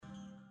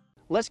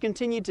let's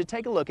continue to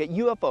take a look at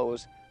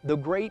UFOs, the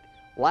great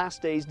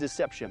last days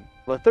deception.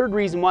 The third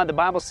reason why the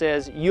Bible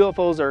says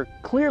UFOs are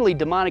clearly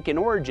demonic in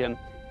origin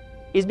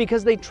is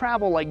because they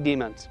travel like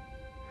demons.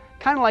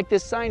 Kind of like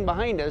this sign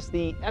behind us,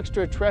 the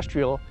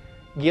extraterrestrial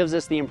gives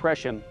us the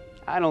impression.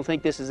 I don't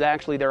think this is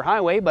actually their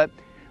highway, but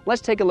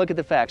let's take a look at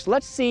the facts.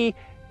 Let's see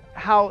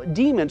how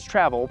demons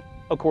travel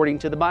according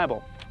to the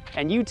Bible.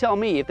 And you tell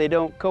me if they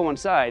don't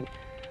coincide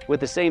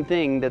with the same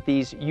thing that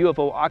these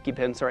UFO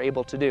occupants are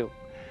able to do.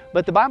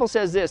 But the Bible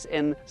says this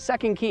in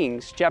 2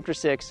 Kings chapter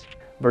 6,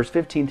 verse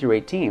 15 through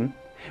 18,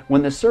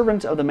 "When the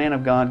servants of the man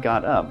of God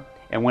got up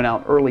and went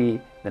out early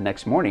the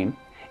next morning,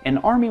 an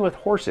army with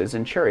horses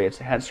and chariots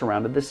had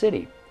surrounded the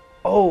city.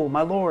 'Oh,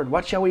 my Lord,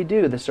 what shall we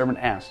do?' the servant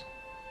asked.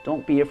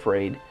 'Don't be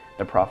afraid,'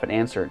 the prophet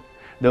answered.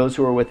 'Those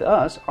who are with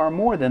us are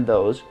more than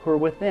those who are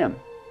with them.'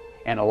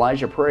 And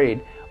Elijah prayed,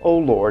 'O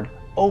Lord,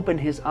 open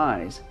his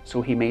eyes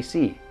so he may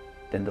see.'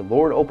 Then the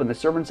Lord opened the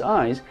servant's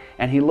eyes,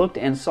 and he looked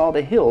and saw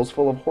the hills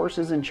full of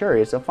horses and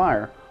chariots of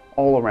fire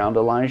all around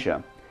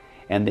Elijah.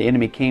 And the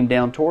enemy came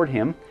down toward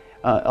him.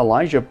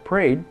 Elijah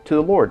prayed to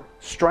the Lord,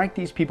 'Strike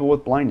these people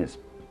with blindness.'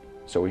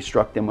 So he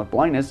struck them with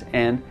blindness,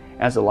 and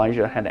as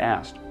Elijah had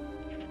asked."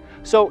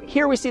 So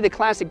here we see the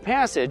classic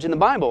passage in the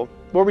Bible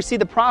where we see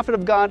the prophet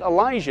of God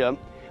Elijah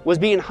was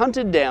being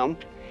hunted down,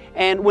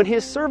 and when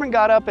his servant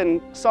got up and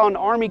saw an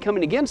army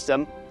coming against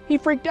him, he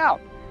freaked out.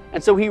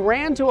 And so he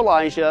ran to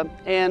Elijah,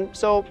 and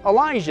so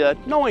Elijah,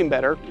 knowing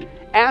better,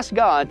 asked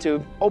God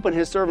to open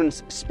his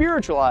servant's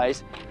spiritual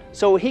eyes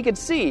so he could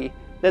see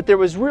that there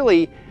was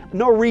really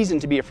no reason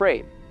to be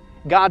afraid.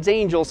 God's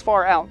angels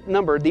far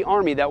outnumbered the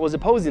army that was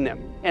opposing them.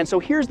 And so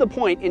here's the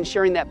point in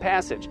sharing that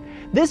passage.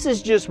 This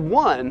is just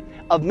one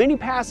of many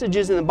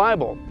passages in the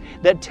Bible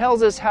that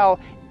tells us how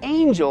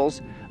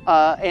angels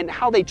and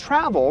how they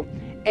travel,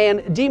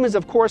 and demons,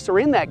 of course, are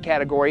in that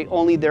category,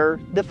 only they're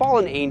the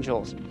fallen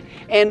angels.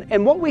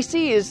 And what we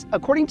see is,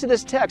 according to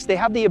this text, they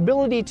have the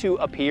ability to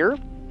appear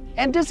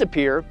and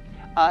disappear,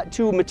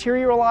 to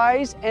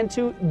materialize and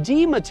to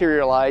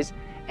dematerialize,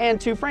 and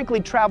to,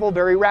 frankly, travel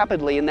very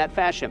rapidly in that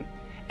fashion.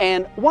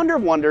 And wonder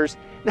of wonders,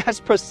 that's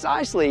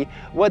precisely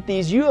what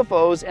these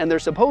UFOs and their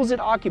supposed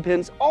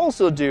occupants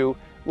also do.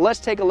 Let's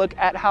take a look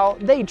at how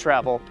they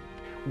travel.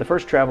 The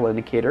first travel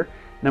indicator,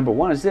 number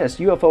one, is this.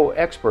 UFO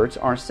experts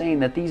are saying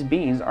that these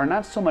beings are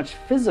not so much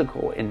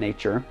physical in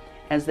nature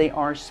as they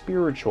are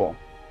spiritual.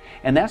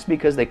 And that's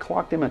because they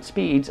clock them at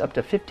speeds up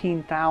to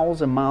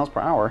 15,000 miles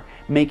per hour,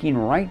 making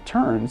right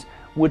turns,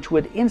 which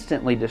would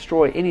instantly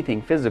destroy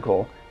anything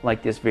physical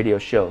like this video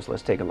shows.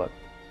 Let's take a look.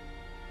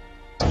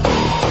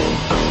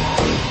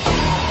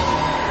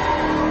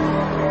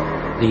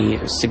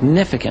 The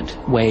significant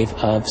wave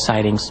of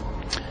sightings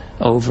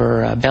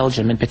over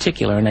Belgium in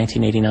particular in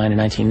 1989 and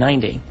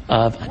 1990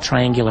 of a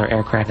triangular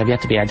aircraft have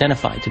yet to be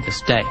identified to this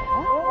day.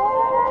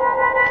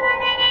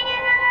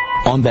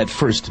 On that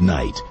first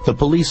night, the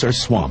police are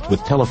swamped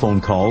with telephone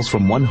calls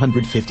from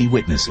 150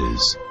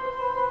 witnesses.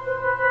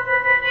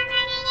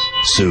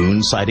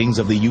 Soon, sightings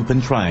of the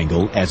Yupan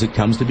Triangle, as it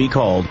comes to be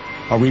called,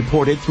 are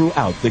reported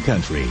throughout the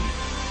country.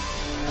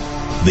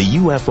 The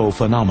UFO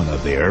phenomena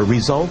there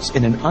results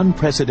in an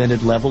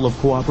unprecedented level of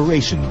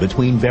cooperation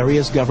between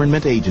various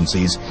government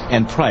agencies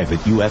and private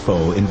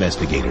UFO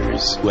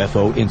investigators.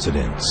 UFO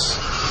incidents.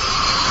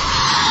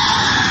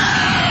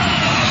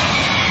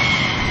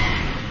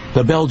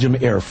 The Belgium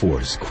Air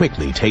Force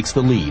quickly takes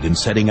the lead in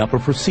setting up a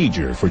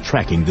procedure for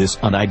tracking this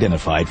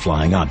unidentified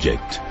flying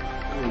object.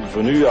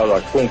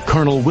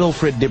 Colonel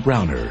Wilfred de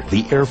Browner,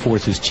 the Air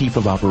Force's Chief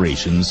of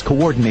Operations,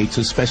 coordinates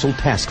a special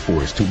task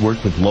force to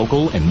work with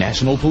local and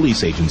national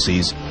police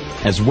agencies,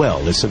 as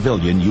well as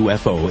civilian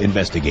UFO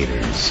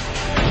investigators.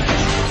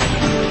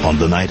 On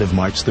the night of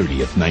March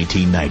 30th,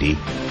 1990,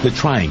 the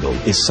Triangle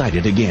is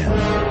sighted again.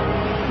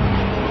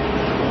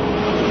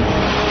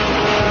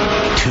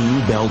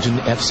 Two Belgian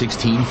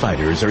F-16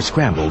 fighters are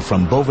scrambled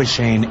from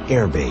Beauvechene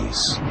Air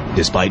Base.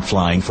 Despite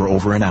flying for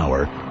over an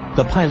hour,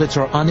 the pilots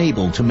are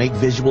unable to make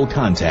visual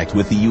contact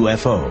with the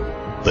UFO,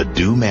 but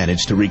do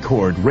manage to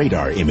record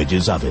radar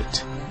images of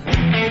it.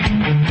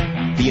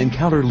 The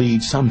encounter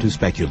leads some to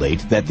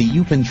speculate that the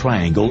Yupan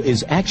Triangle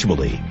is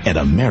actually an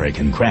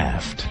American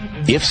craft.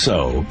 If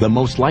so, the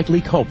most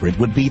likely culprit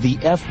would be the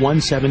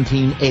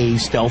F-117A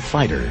stealth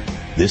fighter.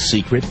 This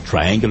secret,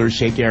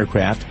 triangular-shaped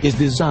aircraft is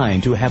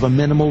designed to have a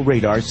minimal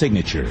radar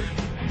signature.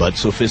 But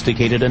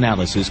sophisticated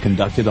analysis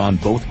conducted on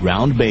both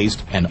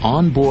ground-based and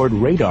on-board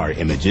radar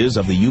images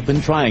of the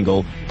Yupan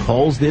Triangle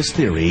calls this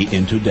theory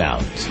into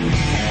doubt.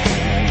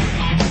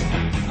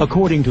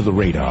 According to the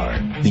radar,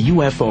 the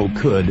UFO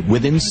could,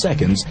 within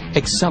seconds,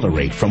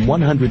 accelerate from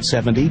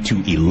 170 to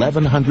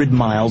 1,100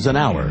 miles an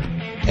hour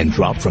and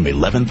drop from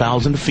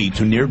 11,000 feet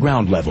to near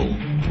ground level.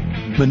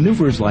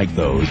 Maneuvers like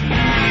those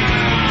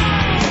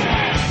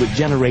would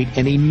generate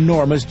an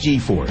enormous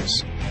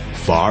G-force,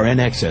 far in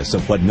excess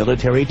of what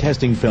military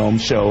testing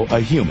films show a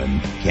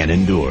human can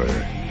endure,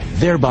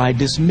 thereby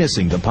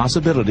dismissing the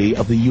possibility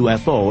of the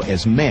UFO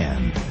as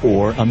man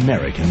or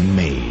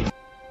American-made.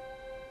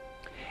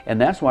 And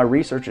that's why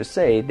researchers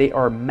say they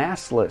are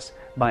massless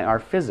by our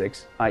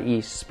physics, i.e.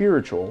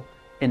 spiritual,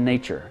 in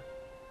nature.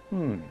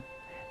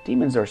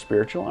 Demons are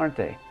spiritual, aren't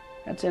they?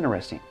 That's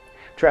interesting.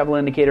 Travel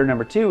indicator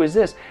number 2 is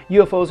this.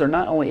 UFOs are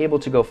not only able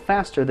to go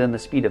faster than the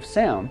speed of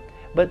sound,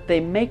 but they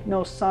make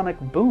no sonic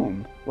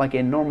boom like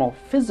a normal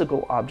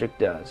physical object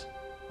does.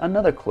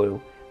 Another clue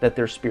that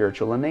they're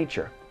spiritual in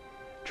nature.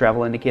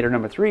 Travel indicator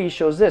number 3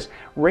 shows this.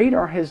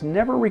 Radar has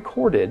never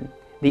recorded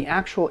the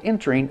actual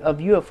entering of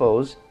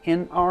UFOs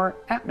in our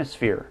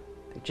atmosphere.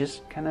 They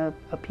just kind of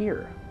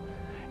appear.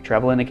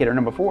 Travel indicator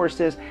number 4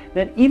 says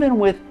that even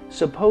with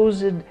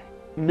supposed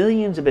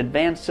millions of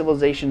advanced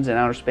civilizations in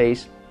outer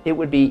space, it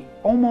would be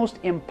almost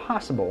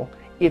impossible,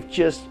 if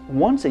just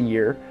once a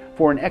year,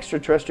 for an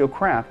extraterrestrial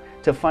craft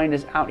to find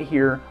us out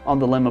here on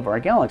the limb of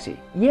our galaxy.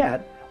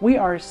 Yet, we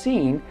are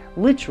seeing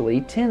literally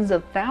tens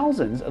of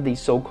thousands of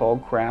these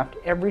so-called craft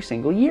every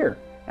single year.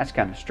 That's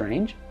kind of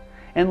strange.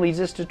 And leads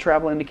us to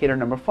travel indicator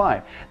number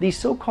 5. These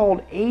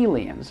so-called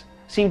aliens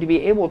seem to be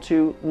able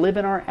to live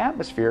in our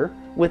atmosphere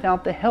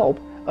without the help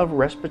of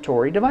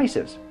respiratory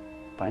devices.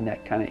 Find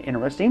that kind of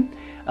interesting.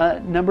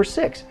 Number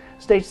 6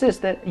 states this,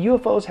 that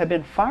UFOs have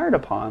been fired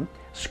upon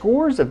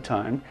scores of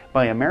times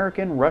by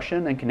American,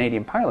 Russian, and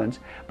Canadian pilots,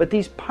 but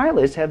these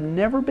pilots have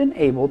never been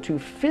able to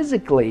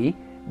physically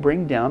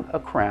bring down a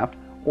craft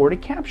or to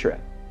capture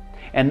it.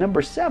 And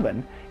number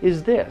 7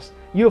 is this.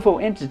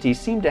 UFO entities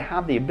seem to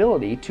have the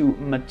ability to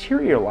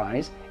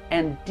materialize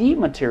and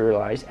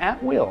dematerialize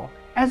at will,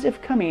 as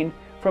if coming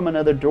from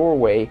another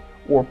doorway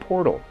or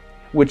portal,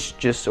 which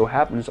just so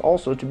happens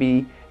also to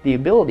be the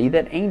ability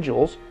that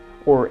angels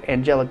or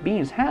angelic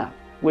beings have,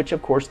 which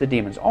of course the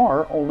demons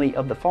are, only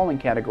of the fallen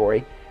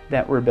category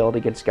that rebelled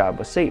against God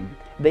with Satan.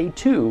 They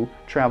too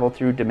travel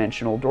through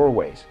dimensional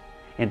doorways.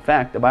 In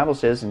fact, the Bible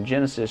says in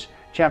Genesis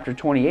chapter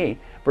 28,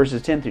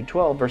 verses 10 through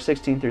 12, verse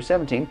 16 through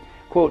 17,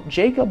 quote,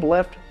 Jacob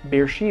left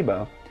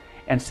Beersheba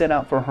and set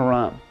out for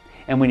Haran.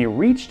 And when he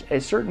reached a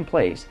certain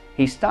place,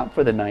 he stopped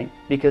for the night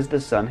because the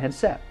sun had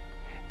set.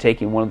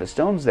 Taking one of the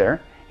stones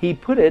there, he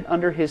put it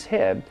under his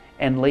head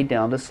and lay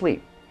down to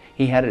sleep.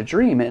 He had a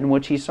dream in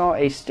which he saw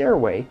a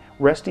stairway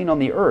resting on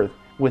the earth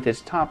with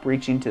its top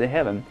reaching to the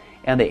heaven,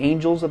 and the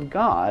angels of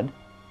God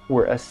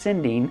were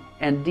ascending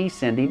and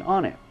descending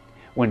on it.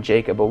 When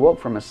Jacob awoke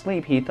from his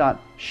sleep, he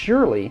thought,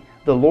 surely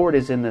the Lord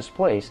is in this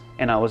place,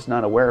 and I was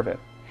not aware of it.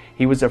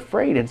 He was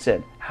afraid and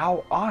said,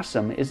 how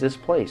awesome is this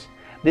place?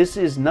 This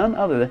is none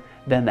other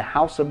than the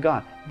house of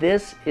God.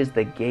 This is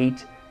the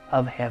gate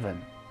of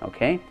heaven.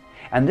 Okay?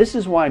 And this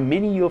is why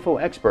many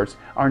UFO experts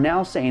are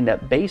now saying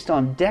that based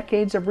on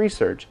decades of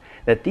research,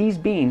 that these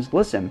beings,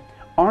 listen,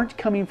 aren't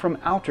coming from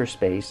outer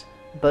space,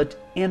 but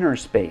inner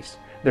space.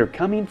 They're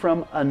coming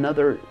from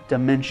another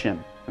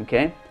dimension.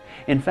 Okay?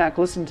 In fact,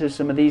 listen to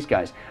some of these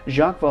guys.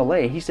 Jacques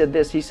Vallée, he said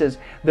this, he says,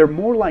 they're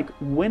more like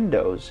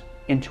windows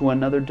into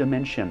another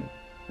dimension.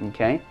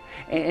 Okay?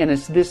 And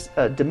it's this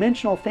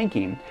dimensional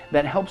thinking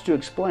that helps to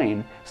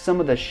explain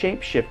some of the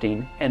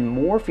shape-shifting and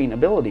morphing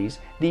abilities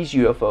these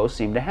UFOs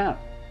seem to have.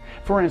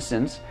 For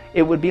instance,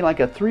 it would be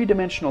like a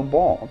 3-dimensional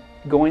ball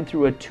going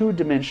through a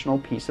 2-dimensional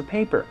piece of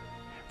paper.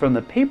 From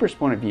the paper's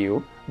point of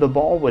view, the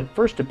ball would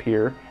first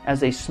appear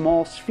as a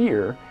small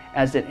sphere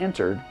as it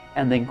entered,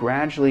 and then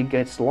gradually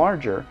gets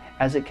larger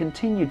as it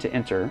continued to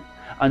enter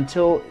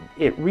until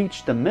it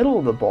reached the middle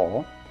of the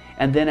ball,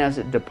 and then as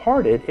it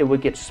departed, it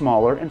would get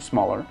smaller and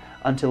smaller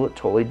until it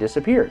totally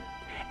disappeared.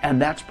 And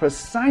that's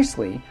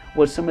precisely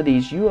what some of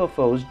these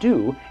UFOs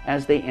do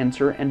as they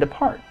enter and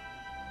depart.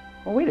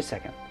 Well, wait a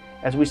second.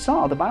 As we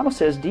saw, the Bible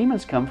says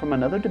demons come from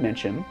another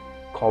dimension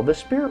called the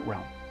spirit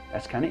realm.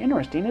 That's kind of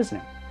interesting, isn't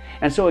it?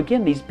 And so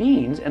again, these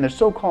beings and their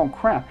so-called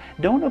craft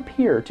don't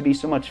appear to be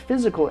so much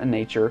physical in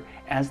nature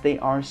as they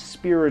are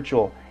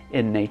spiritual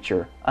in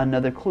nature.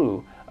 Another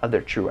clue of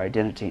their true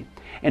identity.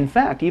 In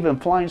fact, even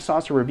Flying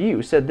Saucer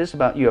Review said this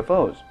about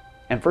UFOs.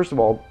 And first of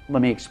all,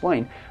 let me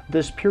explain.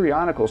 This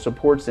periodical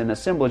supports an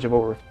assemblage of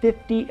over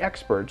 50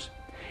 experts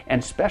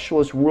and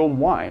specialists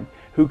worldwide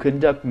who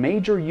conduct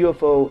major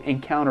UFO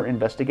encounter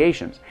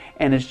investigations,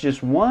 and is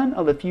just one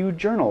of the few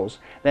journals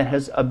that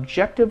has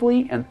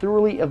objectively and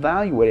thoroughly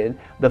evaluated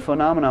the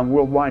phenomenon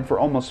worldwide for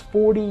almost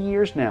 40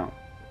 years now.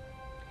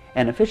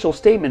 An official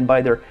statement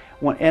by their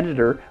one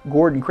editor,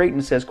 Gordon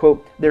Creighton, says,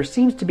 quote, there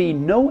seems to be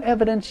no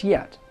evidence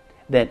yet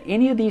that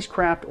any of these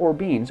craft or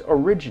beings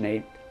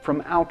originate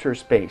from outer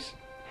space.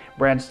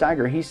 Brad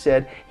Steiger, he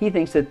said he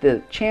thinks that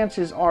the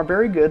chances are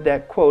very good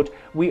that, quote,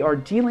 we are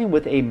dealing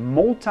with a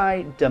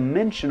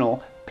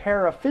multi-dimensional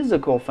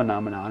paraphysical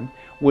phenomenon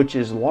which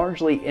is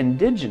largely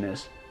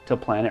indigenous to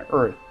planet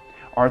Earth.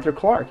 Arthur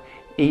Clarke,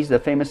 he's the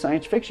famous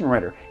science fiction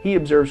writer, he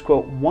observes,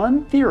 quote,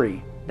 one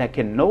theory that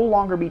can no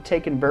longer be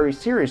taken very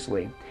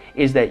seriously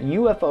is that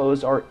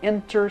UFOs are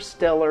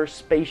interstellar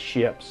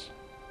spaceships.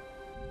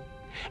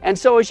 And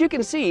so, as you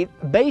can see,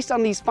 based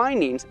on these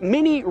findings,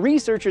 many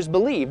researchers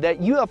believe that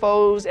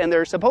UFOs and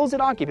their supposed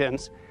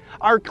occupants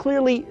are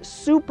clearly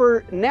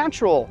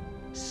supernatural,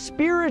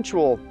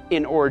 spiritual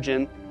in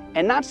origin,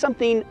 and not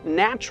something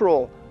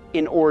natural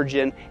in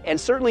origin, and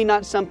certainly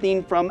not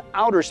something from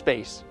outer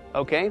space,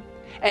 okay?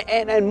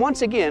 And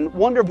once again,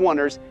 wonder of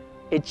wonders,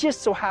 it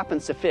just so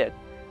happens to fit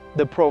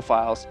the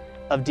profiles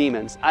of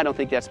demons. I don't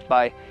think that's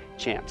by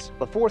chance.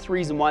 The fourth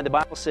reason why the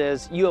Bible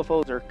says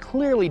UFOs are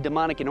clearly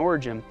demonic in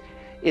origin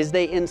is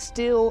they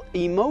instill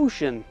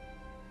emotion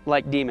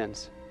like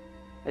demons.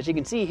 As you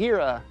can see here,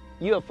 a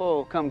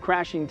UFO come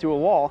crashing through a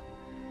wall,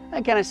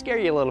 that kind of scare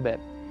you a little bit.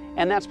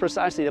 And that's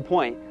precisely the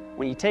point.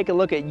 When you take a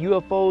look at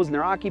UFOs and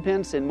their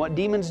occupants and what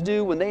demons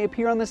do when they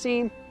appear on the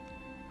scene,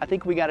 I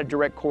think we got a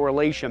direct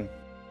correlation.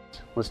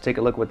 Let's take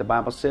a look at what the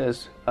Bible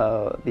says,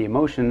 the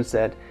emotions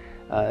that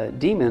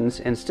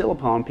demons instill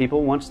upon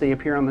people once they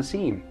appear on the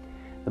scene.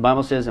 The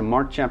Bible says in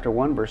Mark chapter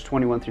 1, verse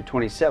 21 through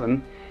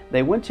 27,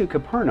 they went to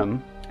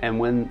Capernaum, and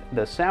when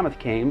the Sabbath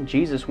came,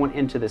 Jesus went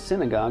into the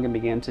synagogue and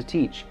began to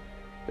teach.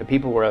 The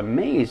people were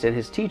amazed at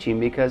his teaching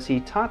because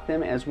he taught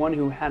them as one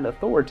who had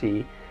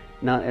authority,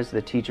 not as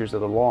the teachers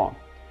of the law.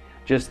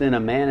 Just then a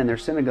man in their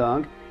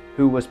synagogue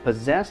who was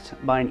possessed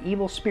by an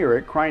evil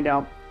spirit cried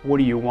out, "What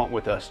do you want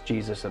with us,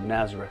 Jesus of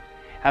Nazareth?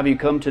 Have you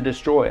come to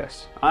destroy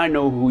us? I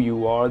know who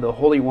you are, the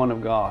Holy One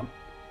of God."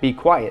 "Be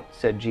quiet,"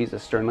 said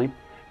Jesus sternly.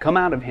 "Come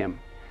out of him."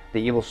 The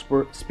evil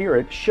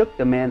spirit shook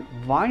the man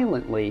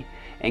violently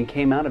and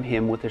came out of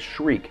him with a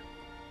shriek.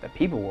 The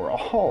people were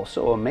all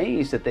so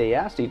amazed that they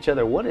asked each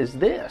other, "What is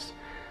this?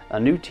 A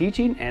new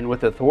teaching and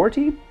with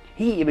authority?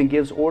 He even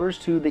gives orders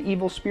to the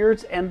evil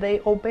spirits and they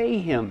obey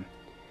him."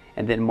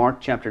 And then Mark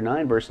chapter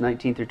 9, verse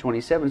 19 through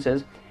 27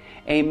 says,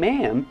 "A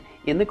man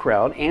in the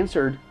crowd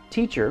answered,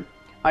 'Teacher,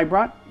 I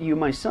brought you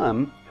my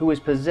son, who is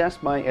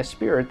possessed by a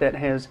spirit that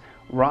has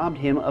robbed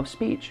him of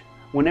speech.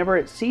 Whenever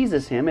it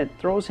seizes him, it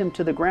throws him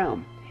to the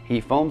ground. He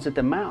foams at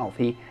the mouth,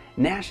 he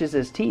gnashes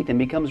his teeth and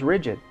becomes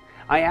rigid.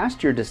 I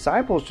asked your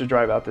disciples to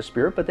drive out the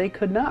spirit, but they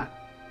could not.'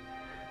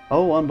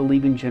 'O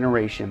unbelieving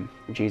generation,'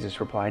 Jesus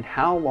replied,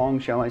 'how long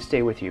shall I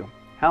stay with you?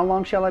 How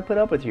long shall I put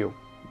up with you?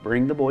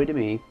 Bring the boy to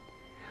me.'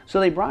 So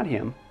they brought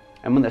him,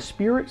 and when the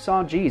spirit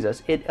saw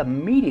Jesus, it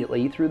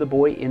immediately threw the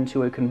boy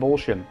into a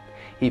convulsion.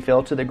 He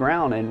fell to the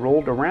ground and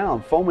rolled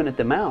around, foaming at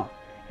the mouth.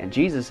 And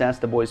Jesus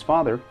asked the boy's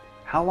father,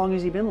 'How long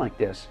has he been like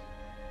this?'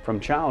 'From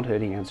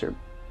childhood,' he answered.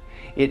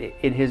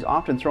 'It has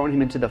often thrown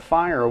him into the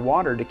fire or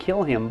water to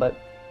kill him, but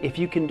if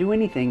you can do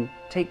anything,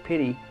 take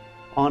pity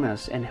on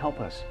us and help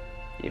us.'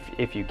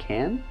 'If you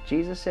can,'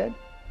 Jesus said,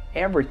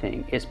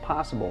 'everything is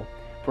possible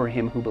for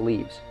him who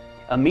believes.'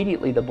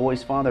 Immediately the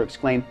boy's father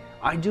exclaimed,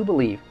 'I do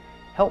believe.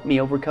 Help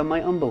me overcome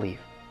my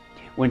unbelief.'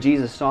 When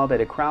Jesus saw that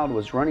a crowd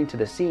was running to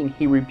the scene,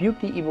 he rebuked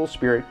the evil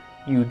spirit.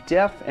 'You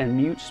deaf and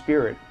mute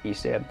spirit,' he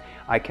said,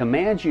 'I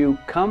command you,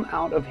 come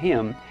out of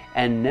him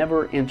and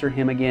never enter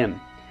him again.'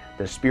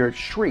 The spirit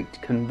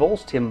shrieked,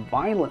 convulsed him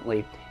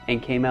violently,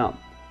 and came out.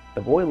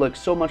 The boy looked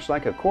so much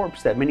like a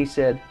corpse that many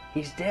said,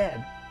 'He's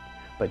dead.'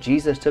 But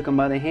Jesus took him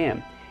by the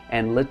hand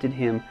and lifted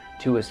him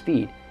to his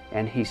feet,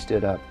 and he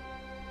stood up."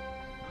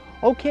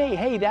 Okay,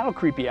 hey, that'll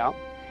creep you out.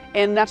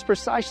 And that's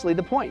precisely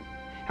the point.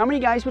 How many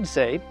guys would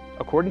say,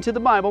 according to the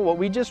Bible, what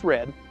we just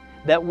read,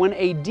 that when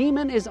a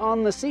demon is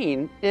on the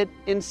scene, it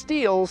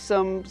instills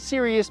some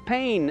serious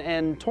pain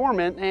and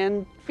torment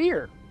and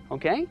fear,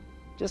 okay?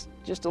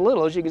 Just a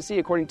little, as you can see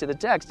according to the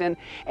text. And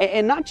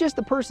not just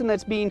the person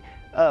that's being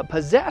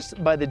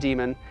possessed by the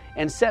demon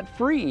and set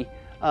free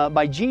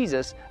by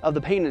Jesus of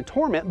the pain and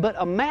torment, but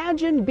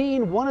imagine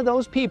being one of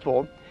those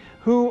people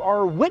who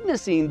are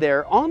witnessing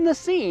there on the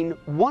scene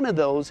one of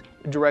those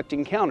direct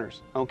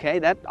encounters, okay?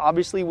 That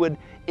obviously would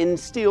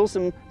instill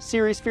some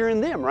serious fear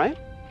in them, right?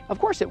 Of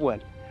course it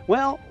would.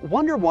 Well,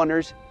 wonder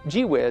wonders,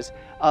 gee whiz,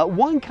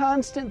 one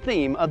constant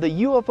theme of the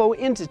UFO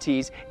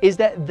entities is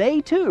that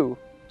they too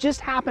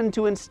just happen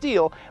to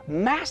instill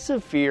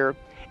massive fear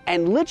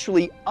and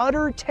literally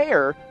utter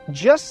terror,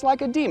 just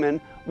like a demon,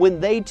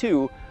 when they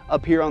too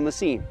appear on the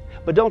scene.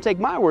 But don't take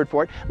my word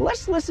for it.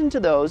 Let's listen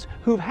to those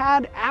who've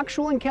had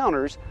actual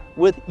encounters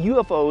with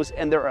UFOs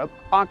and their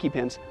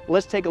occupants.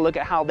 Let's take a look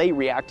at how they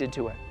reacted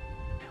to it.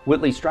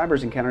 Whitley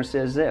Strieber's encounter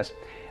says this.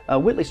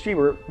 Whitley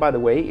Strieber, by the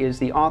way, is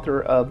the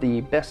author of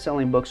the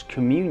best-selling books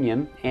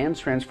Communion and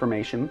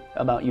Transformation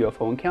about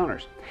UFO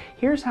encounters.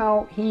 Here's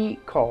how he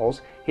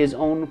calls his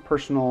own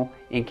personal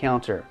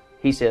encounter.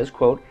 He says,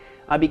 quote,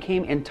 "I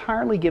became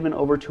entirely given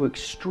over to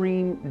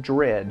extreme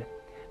dread.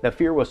 The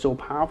fear was so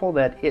powerful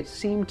that it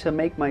seemed to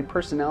make my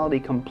personality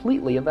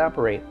completely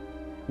evaporate.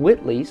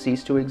 Whitley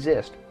ceased to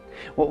exist.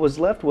 What was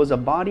left was a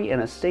body in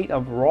a state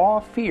of raw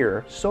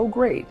fear so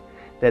great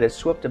that it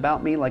swept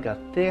about me like a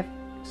thick,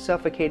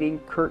 suffocating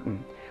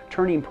curtain,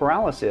 turning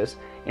paralysis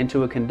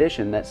into a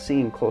condition that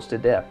seemed close to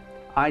death.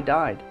 I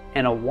died,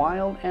 and a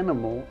wild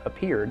animal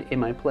appeared in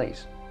my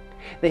place.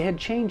 They had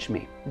changed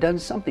me, done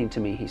something to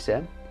me," he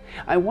said.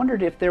 "I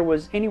wondered if there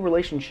was any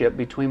relationship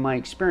between my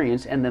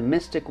experience and the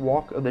mystic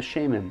walk of the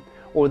shaman,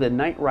 or the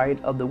night ride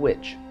of the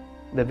witch.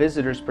 The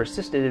visitors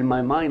persisted in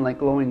my mind like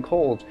glowing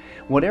coals.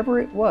 Whatever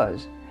it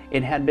was,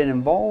 it had been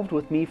involved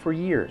with me for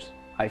years.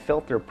 I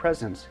felt their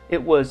presence.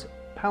 It was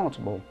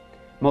palatable.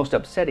 Most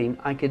upsetting,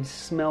 I could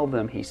smell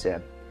them," he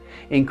said.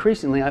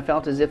 Increasingly, I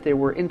felt as if I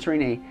were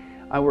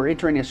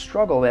entering a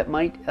struggle that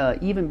might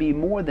even be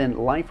more than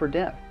life or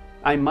death.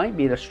 I might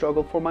be in a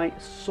struggle for my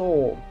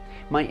soul,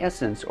 my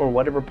essence, or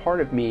whatever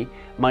part of me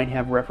might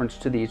have reference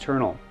to the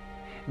eternal.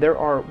 There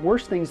are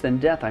worse things than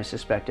death, I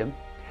suspected.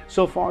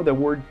 So far, the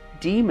word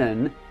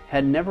demon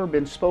had never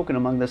been spoken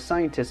among the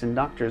scientists and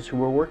doctors who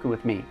were working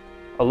with me.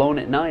 Alone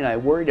at night, I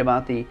worried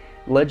about the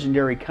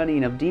legendary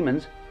cunning of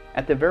demons.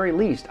 At the very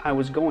least, I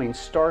was going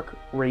stark,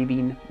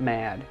 raving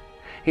mad.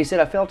 He said,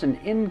 I felt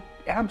an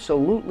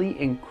absolutely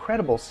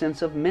incredible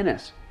sense of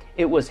menace.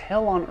 It was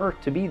hell on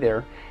earth to be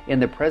there in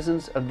the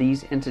presence of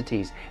these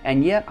entities,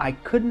 and yet I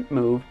couldn't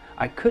move,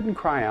 I couldn't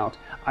cry out,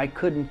 I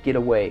couldn't get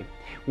away.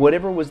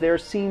 Whatever was there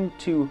seemed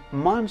too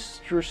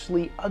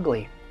monstrously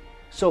ugly,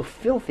 so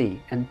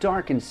filthy and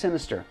dark and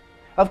sinister.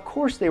 Of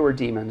course they were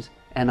demons,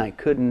 and I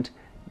couldn't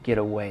get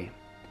away.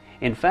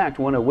 In fact,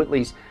 one of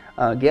Whitley's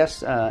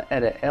guests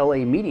at a LA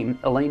meeting,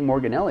 Elaine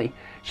Morganelli,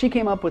 she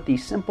came up with the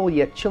simple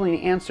yet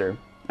chilling answer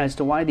as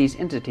to why these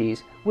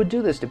entities would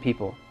do this to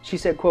people. She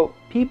said, quote,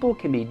 people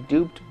can be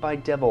duped by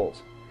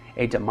devils.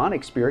 A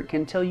demonic spirit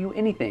can tell you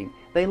anything.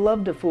 They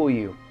love to fool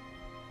you.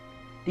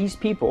 These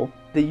people,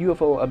 the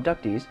UFO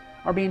abductees,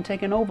 are being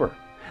taken over.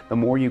 The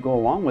more you go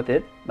along with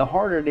it, the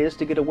harder it is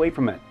to get away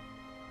from it.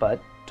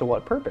 But to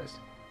what purpose?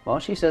 Well,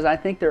 she says, I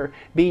think they're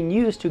being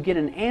used to get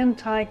an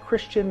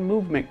anti-Christian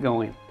movement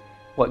going.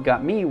 What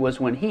got me was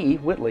when he,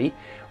 Whitley,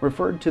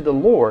 referred to the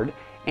Lord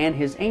and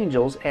his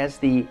angels as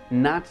the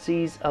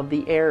Nazis of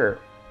the air.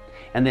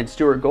 And then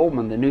Stuart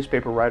Goldman, the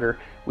newspaper writer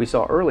we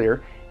saw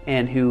earlier,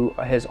 and who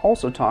has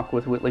also talked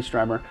with Whitley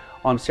Strieber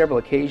on several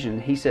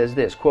occasions, he says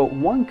this, quote,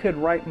 one could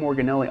write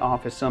Morganelli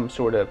off as some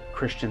sort of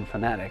Christian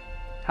fanatic.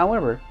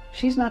 However,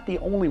 she's not the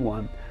only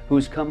one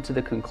who's come to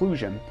the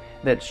conclusion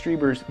that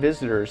Strieber's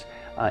visitors,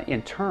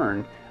 in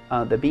turn,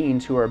 the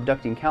beings who are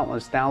abducting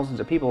countless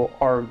thousands of people,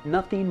 are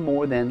nothing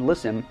more than,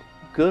 listen,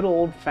 good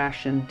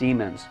old-fashioned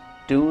demons,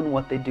 doing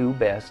what they do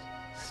best,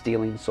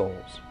 stealing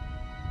souls.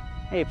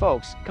 Hey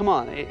folks, come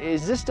on,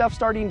 is this stuff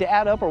starting to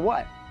add up or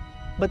what?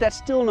 But that's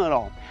still not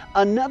all.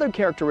 Another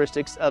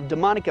characteristic of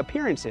demonic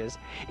appearances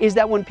is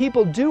that when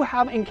people do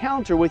have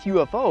encounter with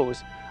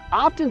UFOs,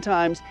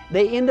 oftentimes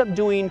they end up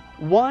doing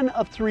one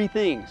of three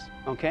things,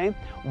 okay?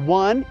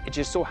 One, it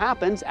just so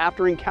happens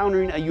after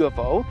encountering a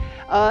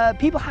UFO,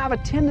 people have a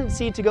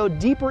tendency to go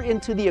deeper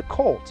into the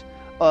occult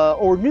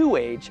or New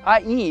Age,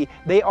 i.e.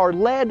 they are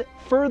led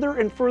further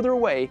and further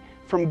away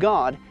from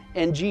God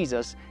and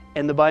Jesus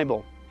and the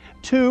Bible.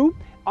 Two,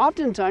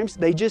 oftentimes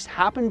they just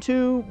happen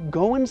to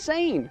go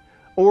insane,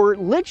 or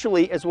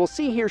literally, as we'll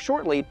see here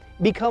shortly,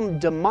 become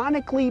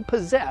demonically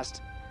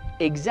possessed,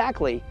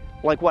 exactly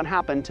like what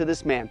happened to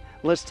this man.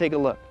 Let's take a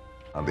look.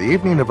 On the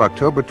evening of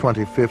October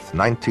 25th,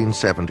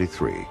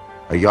 1973,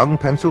 a young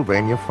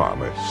Pennsylvania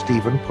farmer,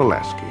 Stephen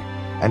Pulaski,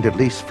 and at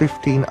least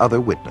 15 other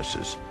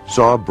witnesses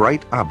saw a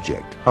bright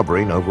object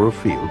hovering over a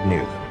field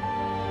near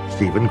them.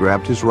 Stephen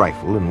grabbed his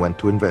rifle and went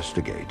to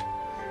investigate.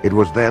 It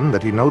was then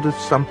that he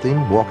noticed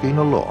something walking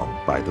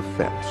along by the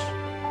fence.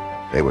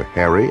 They were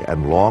hairy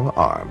and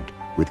long-armed,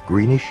 with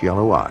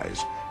greenish-yellow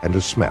eyes, and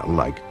a smell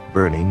like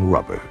burning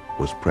rubber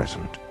was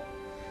present.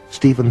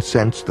 Stephen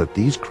sensed that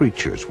these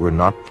creatures were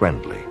not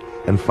friendly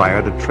and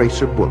fired a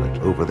tracer bullet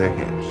over their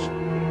heads.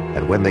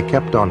 And when they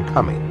kept on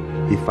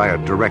coming, he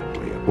fired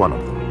directly at one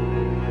of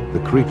them.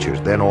 The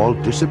creatures then all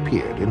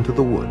disappeared into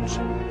the woods,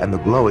 and the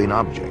glowing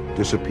object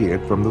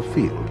disappeared from the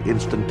field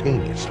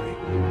instantaneously.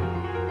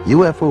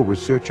 UFO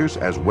researchers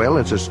as well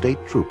as a state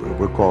trooper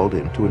were called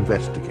in to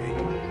investigate.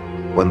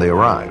 When they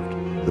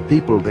arrived, the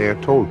people there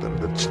told them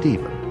that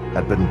Stephen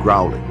had been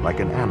growling like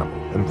an animal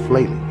and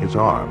flailing his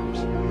arms.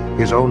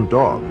 His own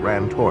dog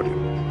ran toward him,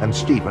 and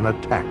Stephen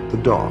attacked the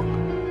dog.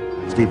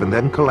 Stephen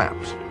then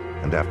collapsed,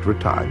 and after a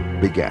time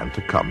began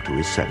to come to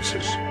his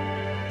senses.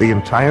 The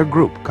entire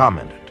group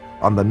commented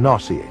on the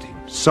nauseating,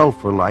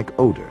 sulfur-like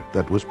odor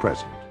that was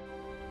present.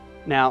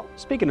 Now,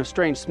 speaking of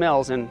strange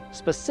smells, and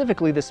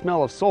specifically the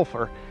smell of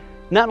sulfur,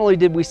 not only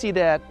did we see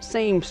that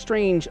same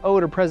strange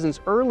odor presence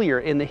earlier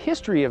in the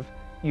history of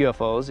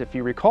UFOs, if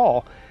you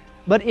recall,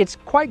 but it's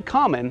quite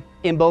common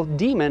in both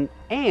demon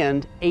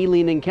and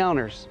alien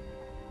encounters.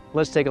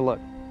 Let's take a look.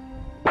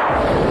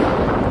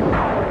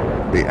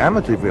 The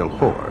Amityville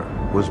Horror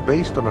was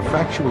based on a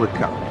factual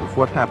account of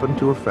what happened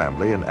to a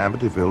family in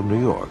Amityville, New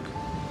York.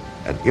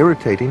 An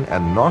irritating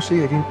and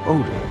nauseating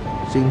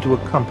odor seemed to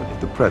accompany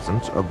the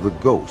presence of the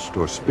ghost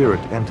or spirit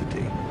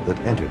entity that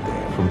entered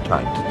there from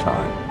time to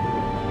time.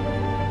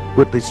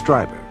 Whitley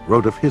Strieber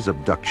wrote of his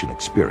abduction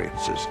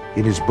experiences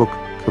in his book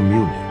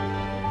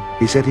Communion.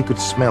 He said he could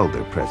smell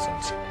their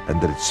presence and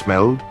that it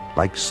smelled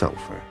like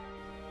sulfur.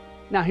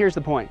 Now here's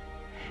the point.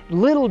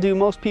 Little do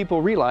most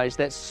people realize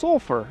that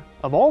sulfur,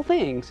 of all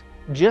things,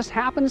 just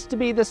happens to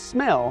be the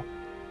smell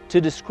to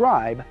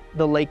describe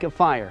the lake of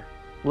fire.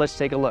 Let's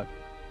take a look.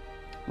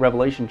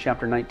 Revelation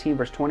chapter 19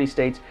 verse 20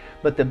 states,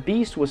 "But the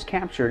beast was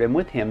captured, and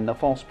with him the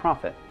false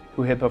prophet,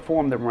 who had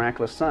performed the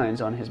miraculous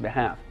signs on his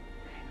behalf.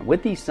 And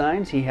with these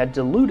signs he had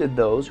deluded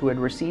those who had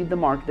received the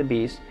mark of the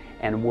beast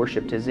and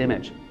worshipped his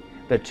image.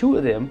 The two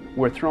of them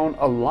were thrown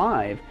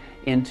alive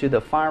into the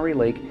fiery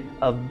lake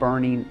of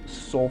burning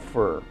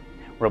sulfur.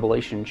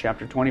 Revelation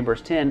chapter 20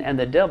 verse 10, and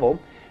the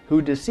devil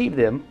who deceived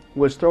them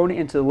was thrown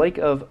into the lake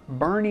of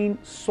burning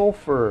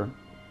sulfur,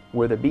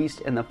 where the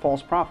beast and the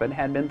false prophet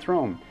had been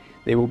thrown.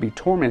 They will be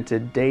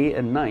tormented day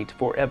and night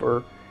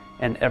forever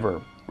and ever.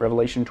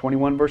 Revelation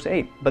 21 verse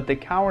 8, but the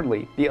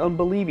cowardly, the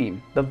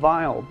unbelieving, the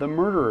vile, the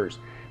murderers,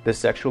 the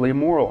sexually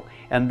immoral,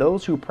 and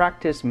those who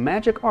practice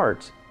magic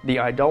arts, the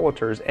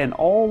idolaters, and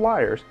all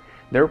liars,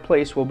 their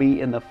place will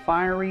be in the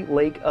fiery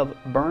lake of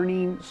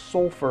burning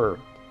sulfur.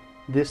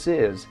 This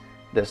is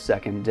the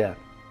second death.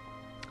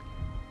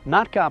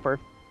 Not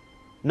copper,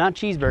 not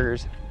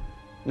cheeseburgers,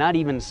 not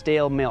even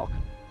stale milk.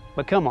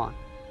 But come on,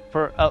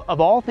 of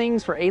all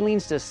things for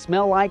aliens to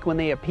smell like when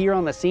they appear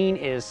on the scene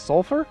is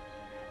sulfur?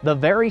 The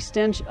very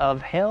stench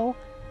of hell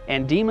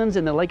and demons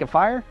in the lake of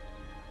fire?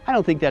 I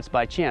don't think that's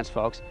by chance,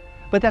 folks.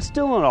 But that's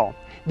still not all.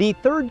 The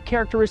third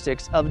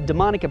characteristics of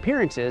demonic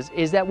appearances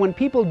is that when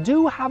people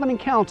do have an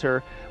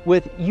encounter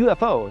with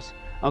UFOs,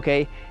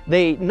 okay,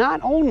 they not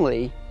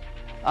only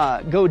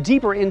go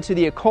deeper into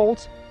the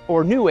occult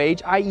or New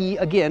Age, i.e.,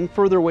 again,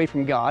 further away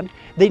from God,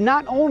 they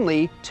not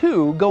only,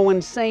 2, go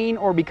insane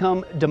or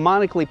become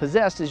demonically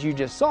possessed, as you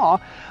just saw,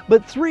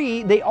 but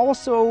 3, they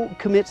also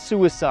commit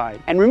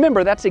suicide. And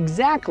remember, that's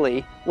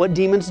exactly what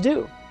demons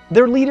do.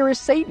 Their leader is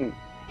Satan.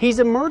 He's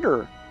a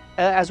murderer,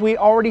 as we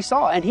already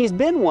saw, and he's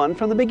been one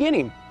from the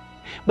beginning.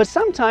 But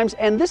sometimes,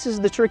 and this is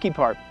the tricky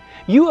part,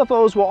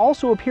 UFOs will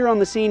also appear on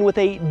the scene with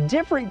a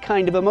different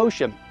kind of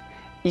emotion.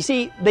 You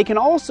see, they can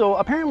also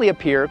apparently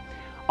appear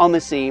on the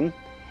scene,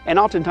 and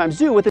oftentimes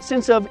do, with a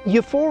sense of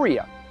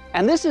euphoria.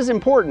 And this is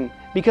important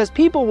because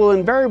people will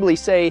invariably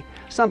say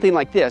something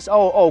like this,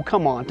 oh,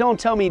 come on, don't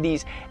tell me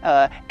these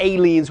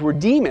aliens were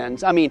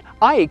demons. I mean,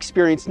 I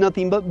experienced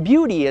nothing but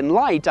beauty and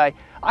light.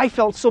 I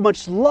felt so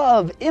much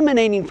love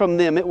emanating from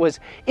them. It was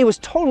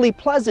totally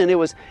pleasant. It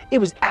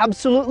was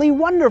absolutely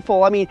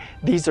wonderful. I mean,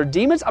 these are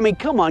demons? I mean,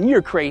 come on,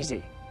 you're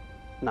crazy.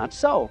 Not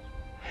so.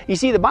 You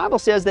see, the Bible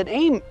says that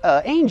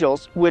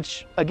angels,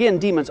 which again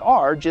demons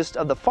are, just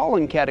of the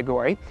fallen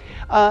category,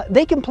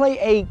 they can play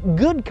a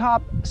good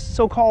cop,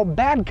 so-called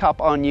bad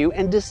cop on you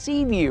and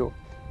deceive you.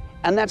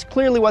 And that's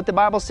clearly what the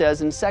Bible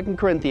says in 2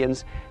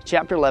 Corinthians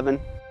chapter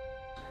 11,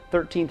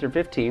 13 through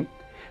 15.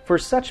 For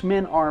such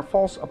men are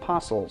false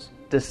apostles,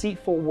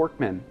 deceitful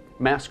workmen,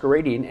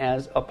 masquerading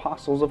as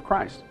apostles of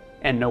Christ.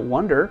 And no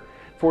wonder,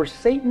 for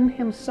Satan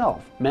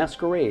himself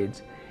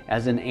masquerades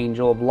as an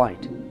angel of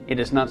light. It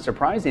is not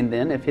surprising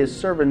then if his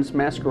servants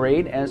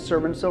masquerade as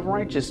servants of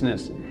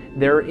righteousness.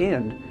 Their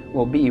end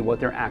will be what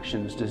their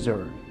actions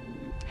deserve.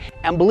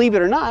 And believe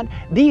it or not,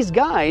 these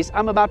guys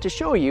I'm about to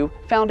show you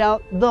found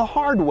out the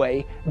hard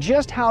way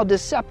just how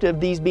deceptive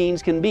these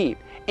beings can be,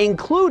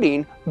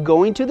 including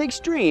going to the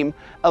extreme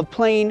of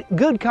playing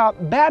good cop,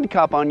 bad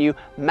cop on you,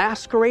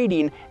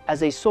 masquerading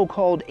as a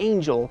so-called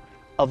angel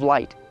of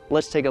light.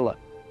 Let's take a look.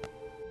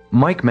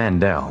 Mike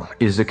Mandel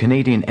is a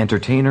Canadian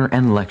entertainer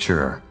and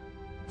lecturer.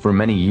 For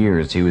many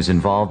years, he was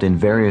involved in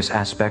various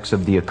aspects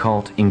of the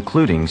occult,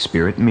 including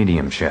spirit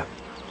mediumship.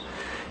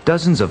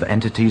 Dozens of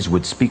entities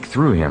would speak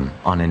through him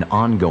on an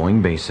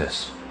ongoing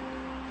basis.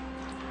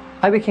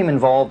 I became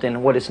involved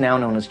in what is now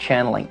known as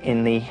channeling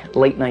in the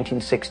late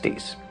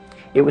 1960s.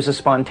 It was a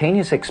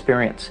spontaneous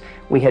experience.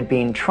 We had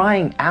been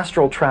trying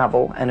astral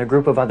travel and a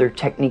group of other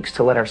techniques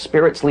to let our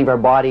spirits leave our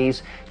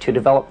bodies, to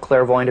develop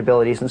clairvoyant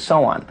abilities, and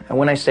so on. And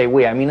when I say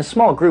we, I mean a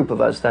small group of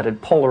us that had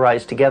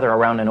polarized together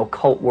around an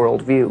occult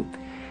worldview.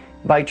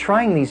 By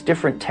trying these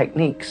different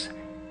techniques,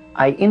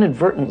 I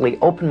inadvertently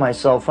opened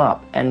myself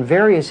up, and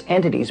various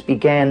entities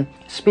began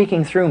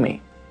speaking through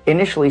me.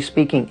 Initially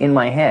speaking in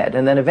my head,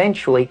 and then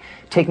eventually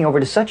taking over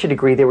to such a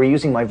degree they were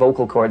using my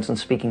vocal cords and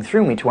speaking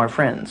through me to our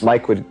friends.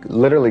 Mike could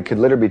literally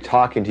be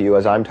talking to you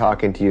as I'm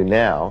talking to you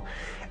now,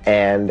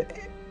 and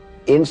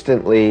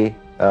instantly,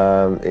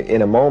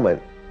 in a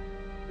moment,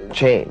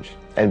 change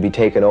and be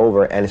taken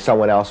over, and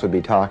someone else would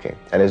be talking.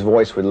 And his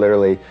voice would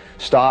literally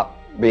stop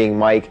being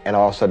Mike and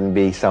all of a sudden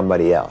be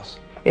somebody else.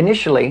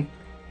 Initially,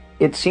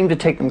 it seemed to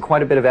take them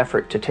quite a bit of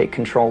effort to take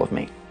control of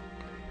me.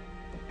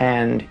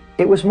 And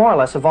it was more or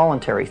less a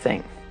voluntary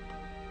thing.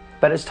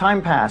 But as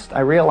time passed,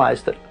 I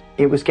realized that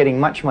it was getting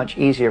much, much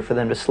easier for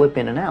them to slip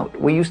in and out.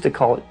 We used to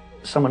call it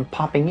someone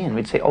popping in.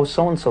 We'd say, oh,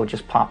 so-and-so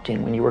just popped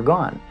in when you were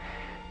gone.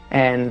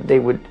 And they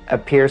would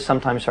appear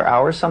sometimes for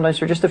hours, sometimes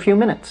for just a few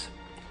minutes.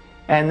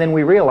 And then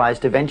we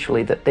realized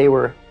eventually that they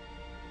were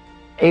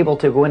able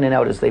to go in and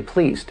out as they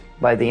pleased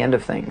by the end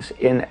of things.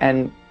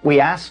 And we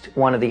asked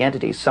one of the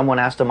entities, someone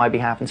asked on my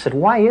behalf and said,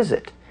 why is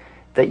it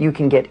that you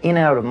can get in and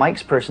out of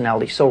Mike's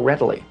personality so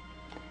readily?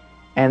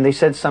 And they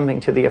said something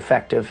to the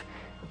effect of,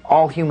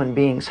 all human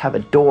beings have a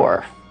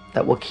door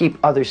that will keep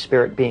other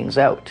spirit beings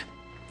out.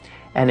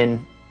 And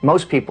in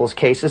most people's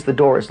cases, the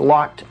door is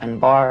locked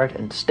and barred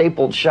and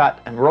stapled shut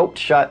and roped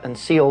shut and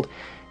sealed.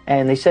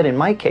 And they said in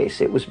my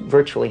case, it was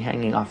virtually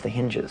hanging off the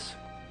hinges.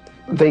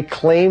 They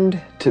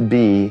claimed to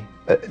be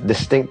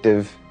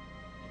distinctive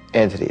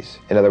entities.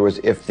 In other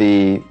words, if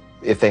they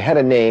had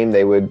a name,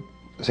 they would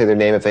say their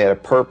name if they had a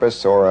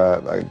purpose or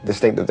a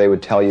distinctive, they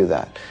would tell you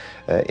that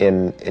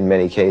in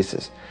many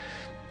cases.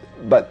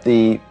 But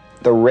the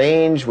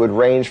range would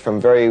range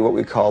from very what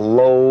we call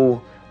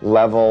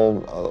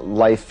low-level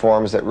life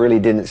forms that really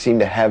didn't seem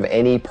to have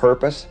any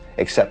purpose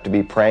except to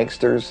be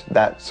pranksters,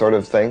 that sort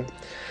of thing,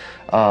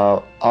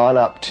 on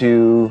up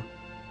to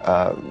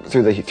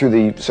through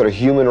the sort of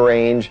human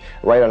range,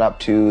 right on up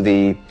to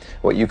the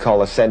what you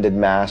call ascended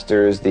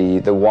masters,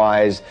 the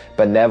wise,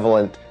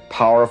 benevolent,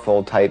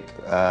 powerful type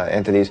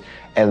entities,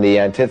 and the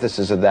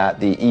antithesis of that,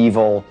 the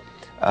evil,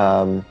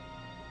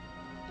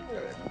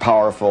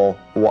 powerful,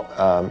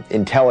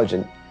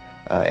 intelligent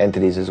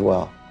entities as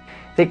well.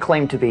 They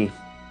claim to be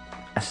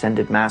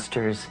ascended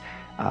masters,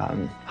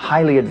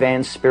 highly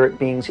advanced spirit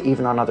beings,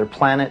 even on other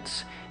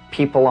planets,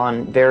 people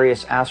on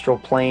various astral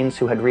planes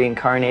who had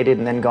reincarnated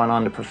and then gone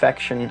on to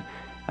perfection,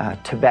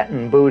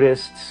 Tibetan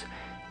Buddhists,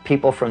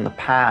 people from the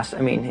past.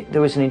 I mean,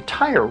 there was an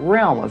entire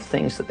realm of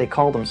things that they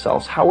called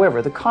themselves.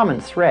 However, the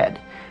common thread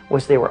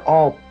was they were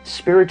all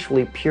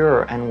spiritually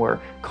pure and were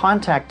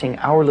contacting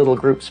our little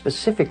group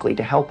specifically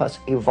to help us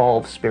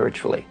evolve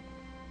spiritually.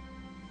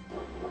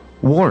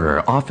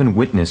 Warder often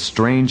witnessed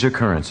strange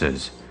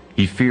occurrences.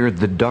 He feared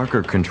the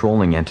darker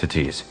controlling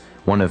entities,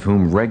 one of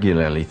whom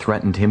regularly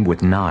threatened him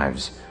with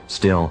knives.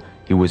 Still,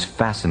 he was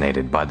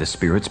fascinated by the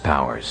spirit's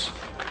powers.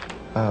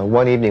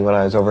 One evening when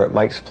I was over at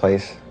Mike's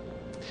place,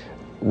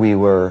 we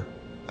were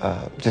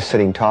just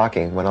sitting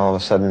talking when all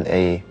of a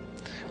sudden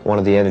one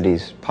of the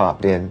entities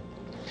popped in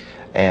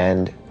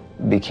and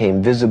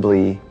became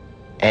visibly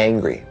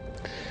angry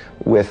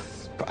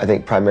with, I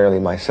think, primarily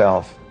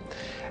myself,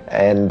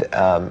 and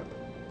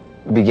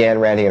began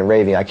ranting and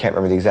raving. I can't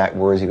remember the exact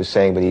words he was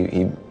saying, but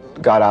he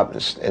got up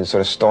and sort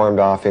of stormed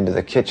off into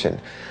the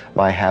kitchen.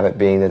 My habit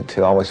being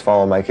to always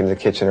follow Mike into the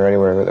kitchen or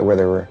anywhere where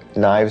there were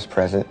knives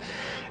present.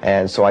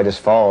 And so I just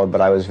followed, but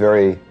I was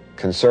very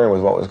concerned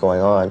with what was going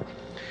on.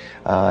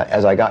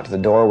 As I got to the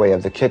doorway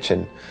of the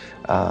kitchen,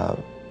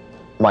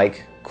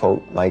 Mike,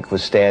 quote, Mike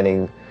was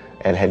standing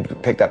and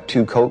had picked up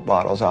 2 Coke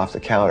bottles off the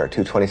counter,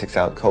 2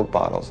 26-ounce Coke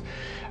bottles,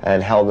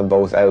 and held them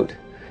both out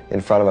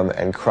in front of him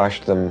and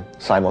crushed them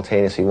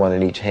simultaneously, one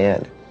in each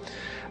hand.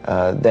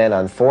 Then,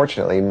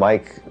 unfortunately,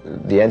 Mike,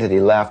 the entity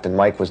left, and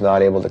Mike was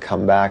not able to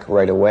come back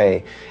right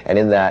away. And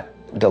in that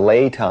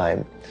delay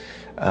time,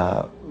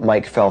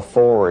 Mike fell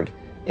forward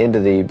into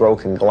the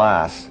broken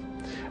glass,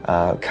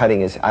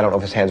 cutting his, I don't know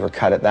if his hands were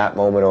cut at that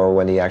moment or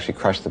when he actually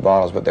crushed the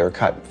bottles, but they were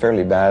cut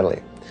fairly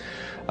badly.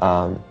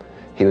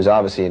 He was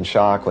obviously in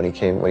shock when he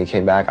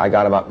came back. I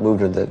got him up,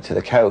 moved him to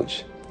the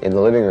couch in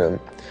the living room,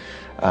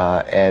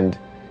 and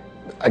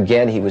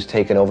again he was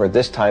taken over,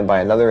 this time by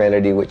another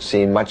entity which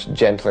seemed much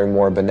gentler,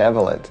 more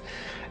benevolent,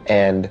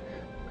 and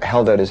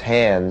held out his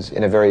hands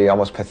in a very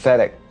almost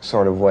pathetic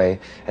sort of way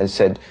and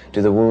said,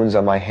 "Do the wounds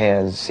on my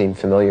hands seem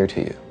familiar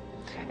to you?"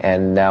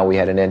 And now we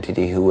had an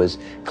entity who was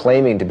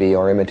claiming to be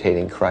or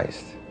imitating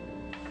Christ.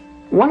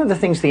 One of the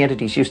things the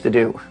entities used to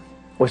do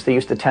was they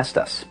used to test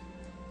us.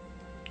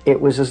 It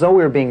was as though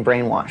we were being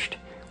brainwashed.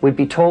 We'd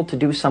be told to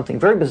do something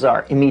very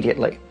bizarre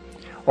immediately,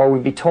 or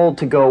we'd be told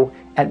to go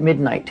at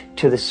midnight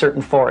to this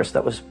certain forest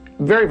that was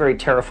very, very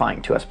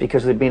terrifying to us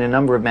because there'd been a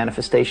number of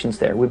manifestations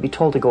there. We'd be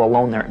told to go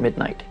alone there at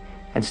midnight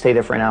and stay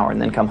there for an hour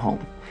and then come home.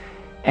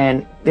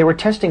 And they were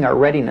testing our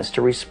readiness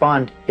to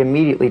respond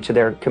immediately to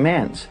their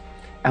commands.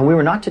 And we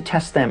were not to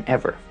test them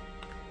ever,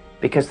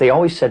 because they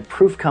always said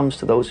proof comes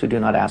to those who do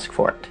not ask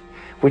for it,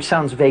 which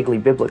sounds vaguely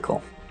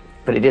biblical,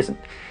 but it isn't.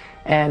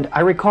 And I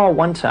recall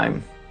one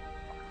time,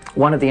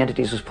 one of the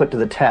entities was put to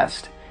the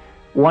test.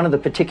 One of the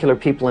particular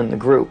people in the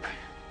group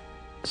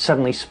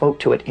suddenly spoke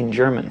to it in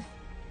German.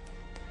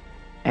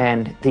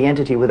 And the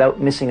entity,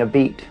 without missing a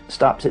beat,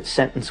 stopped its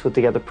sentence with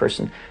the other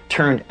person,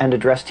 turned and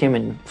addressed him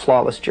in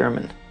flawless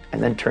German,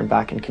 and then turned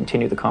back and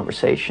continued the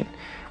conversation.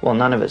 Well,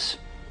 none of us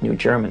knew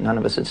German. None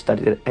of us had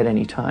studied it at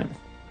any time.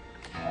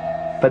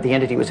 But the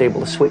entity was able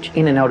to switch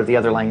in and out of the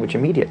other language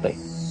immediately.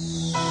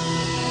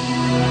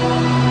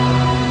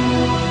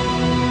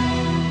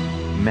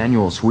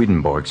 Emanuel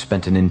Swedenborg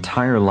spent an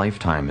entire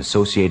lifetime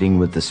associating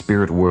with the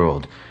spirit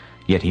world,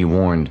 yet he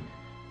warned,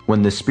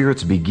 when the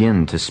spirits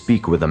begin to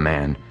speak with a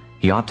man,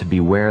 he ought to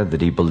beware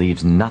that he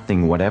believes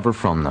nothing whatever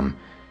from them,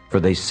 for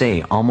they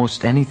say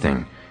almost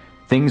anything.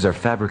 Things are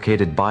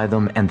fabricated by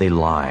them, and they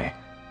lie.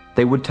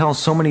 They would tell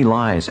so many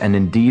lies, and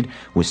indeed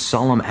with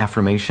solemn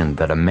affirmation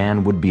that a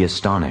man would be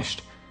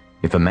astonished.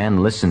 If a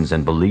man listens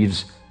and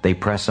believes, they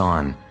press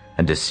on,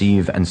 and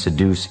deceive and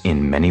seduce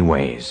in many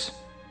ways.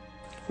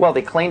 Well,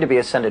 they claim to be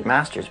ascended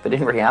masters, but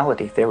in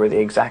reality they were the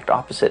exact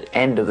opposite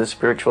end of the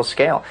spiritual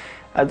scale.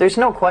 There's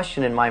no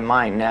question in my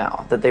mind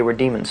now that they were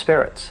demon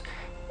spirits.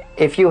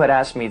 If you had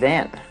asked me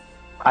then,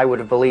 I would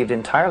have believed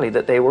entirely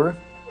that they were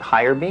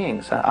higher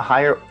beings, a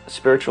higher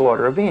spiritual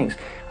order of beings.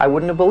 I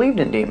wouldn't have believed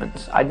in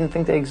demons. I didn't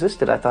think they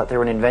existed. I thought they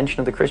were an invention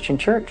of the Christian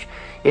church.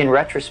 In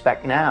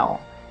retrospect now,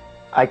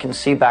 I can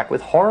see back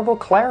with horrible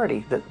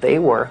clarity that they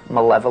were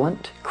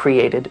malevolent,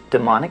 created,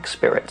 demonic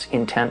spirits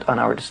intent on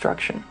our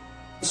destruction.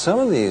 Some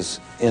of these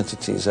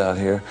entities out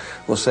here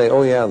will say,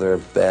 oh yeah, they're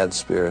bad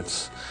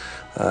spirits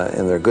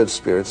and they're good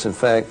spirits. In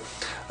fact,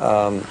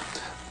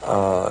 the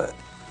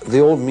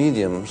old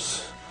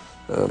mediums,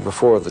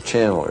 before the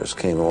channelers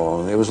came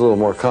along, it was a little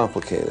more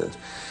complicated.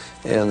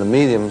 And the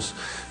mediums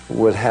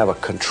would have a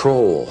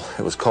control.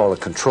 It was called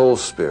a control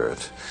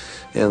spirit.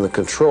 And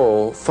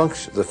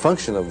the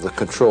function of the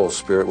control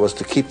spirit was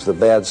to keep the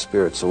bad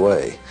spirits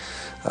away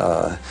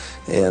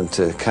and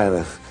to kind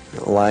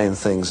of line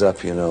things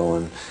up, you know,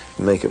 and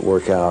make it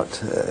work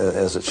out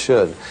as it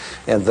should.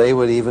 And they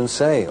would even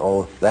say,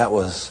 oh, that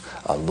was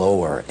a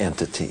lower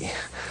entity.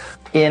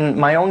 In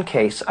my own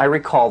case, I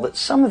recall that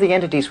some of the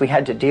entities we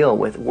had to deal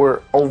with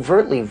were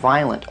overtly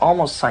violent,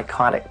 almost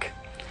psychotic.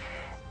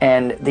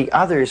 And the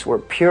others were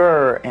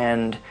pure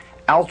and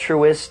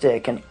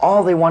altruistic, and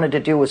all they wanted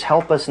to do was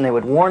help us, and they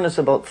would warn us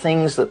about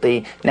things that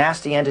the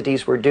nasty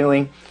entities were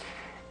doing,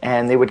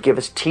 and they would give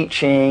us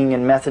teaching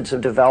and methods of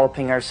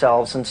developing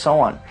ourselves and so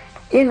on.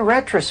 In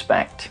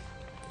retrospect,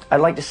 I'd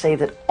like to say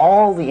that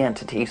all the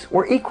entities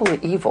were equally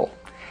evil.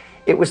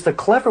 It was the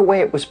clever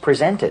way it was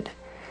presented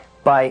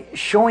by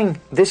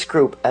showing this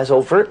group as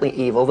overtly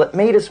evil that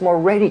made us more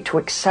ready to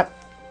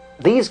accept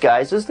these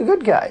guys as the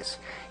good guys.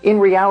 In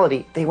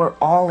reality, they were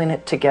all in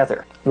it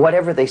together.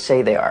 Whatever they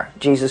say they are,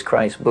 Jesus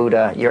Christ,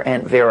 Buddha, your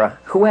Aunt Vera,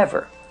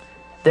 whoever,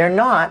 they're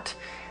not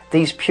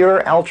these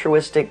pure,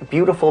 altruistic,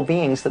 beautiful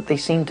beings that they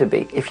seem to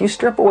be. If you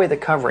strip away the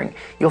covering,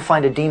 you'll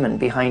find a demon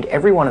behind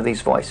every one of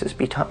these voices,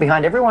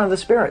 behind every one of the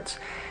spirits.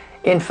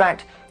 In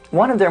fact,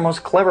 one of their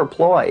most clever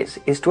ploys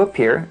is to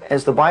appear,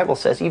 as the Bible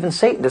says, even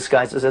Satan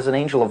disguises as an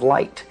angel of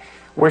light.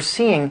 We're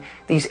seeing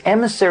these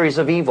emissaries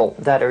of evil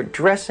that are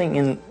dressing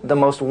in the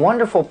most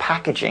wonderful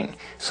packaging,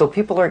 so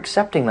people are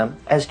accepting them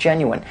as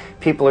genuine.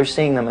 People are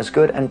seeing them as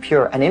good and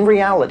pure, and in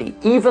reality,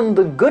 even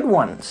the good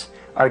ones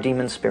are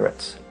demon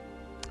spirits.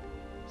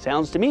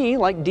 Sounds to me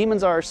like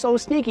demons are so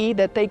sneaky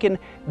that they can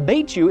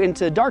bait you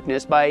into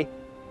darkness by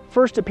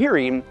first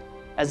appearing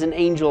as an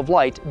angel of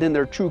light, then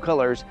their true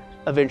colors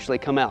eventually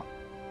come out.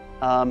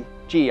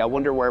 Gee, I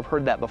wonder where I've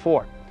heard that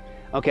before.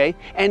 Okay,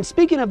 and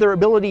speaking of their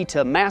ability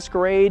to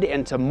masquerade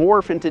and to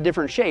morph into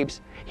different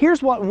shapes,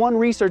 here's what one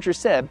researcher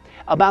said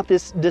about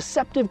this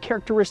deceptive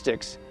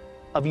characteristics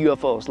of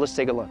UFOs. Let's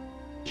take a look.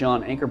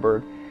 John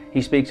Ankerberg,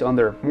 he speaks on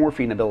their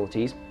morphing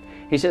abilities.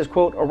 He says,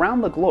 quote, around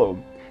the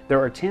globe,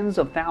 there are tens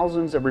of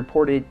thousands of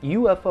reported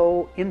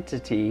UFO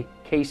entity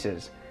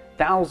cases,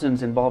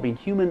 thousands involving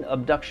human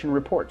abduction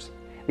reports.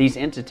 These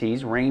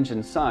entities range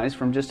in size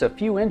from just a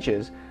few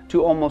inches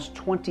to almost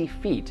 20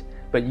 feet,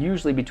 but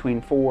usually between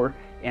 4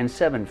 and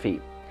 7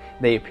 feet.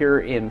 They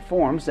appear in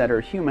forms that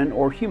are human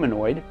or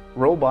humanoid,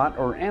 robot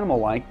or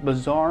animal-like,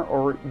 bizarre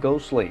or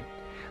ghostly.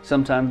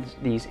 Sometimes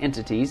these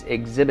entities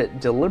exhibit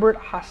deliberate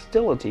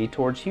hostility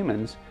towards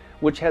humans,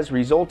 which has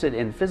resulted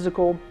in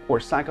physical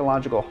or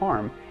psychological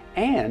harm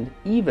and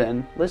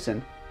even,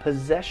 listen,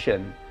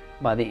 possession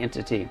by the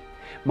entity.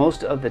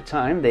 Most of the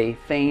time they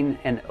feign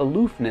an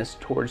aloofness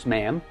towards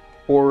man,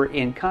 or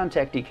in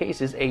contactee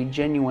cases, a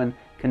genuine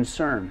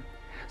concern.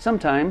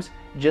 Sometimes,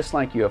 just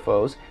like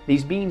UFOs,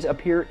 these beings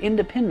appear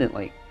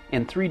independently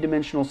in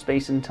three-dimensional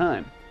space and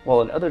time,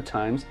 while at other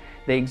times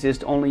they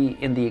exist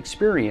only in the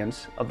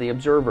experience of the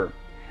observer.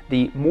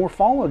 The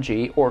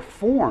morphology or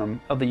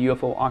form of the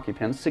UFO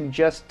occupants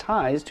suggests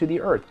ties to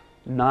the Earth,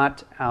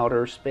 not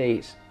outer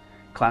space.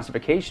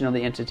 Classification of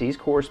the entities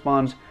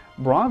corresponds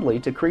broadly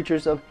to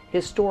creatures of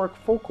historic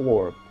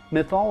folklore,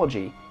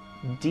 mythology,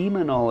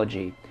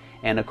 demonology,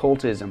 and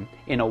occultism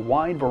in a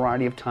wide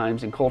variety of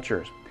times and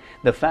cultures.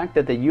 The fact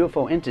that the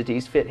UFO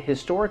entities fit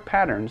historic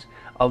patterns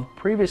of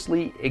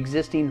previously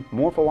existing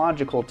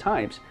morphological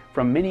types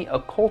from many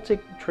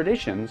occultic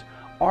traditions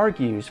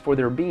argues for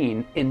their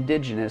being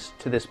indigenous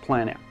to this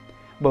planet.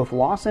 Both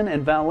Lawson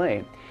and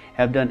Vallée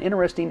have done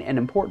interesting and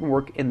important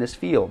work in this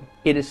field.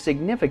 It is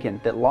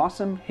significant that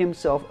Lawson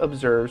himself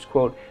observes,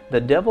 quote,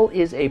 the devil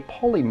is a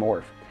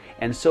polymorph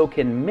and so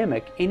can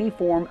mimic any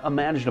form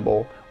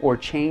imaginable or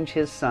change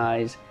his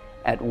size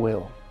at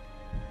will.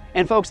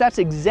 And folks, that's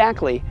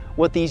exactly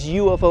what these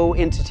UFO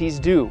entities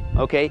do,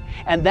 okay?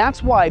 And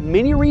that's why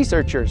many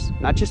researchers,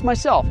 not just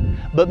myself,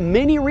 but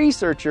many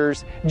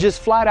researchers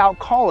just flat out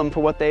call them for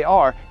what they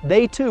are.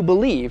 They too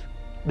believe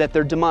that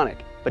they're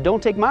demonic. But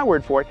don't take my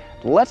word for it.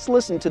 Let's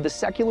listen to the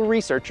secular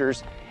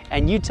researchers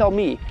and you tell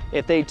me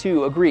if they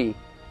too agree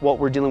what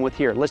we're dealing with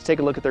here. Let's take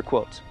a look at their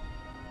quotes.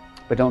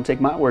 But don't take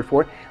my word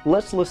for it.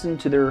 Let's listen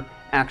to their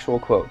actual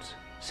quotes.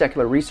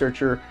 Secular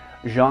researcher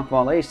Jacques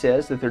Vallée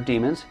says that they're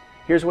demons.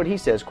 Here's what he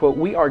says, quote,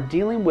 we are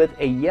dealing with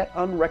a yet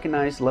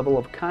unrecognized level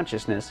of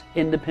consciousness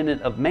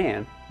independent of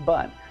man,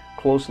 but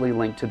closely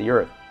linked to the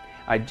Earth.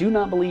 I do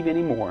not believe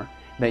anymore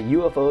that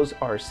UFOs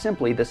are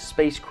simply the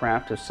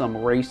spacecraft of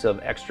some race of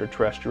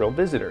extraterrestrial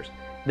visitors.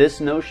 This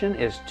notion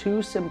is too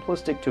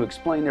simplistic to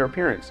explain their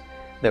appearance,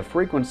 the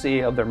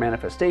frequency of their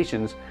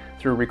manifestations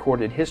through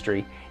recorded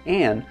history,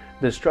 and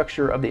the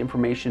structure of the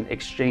information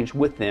exchanged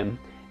with them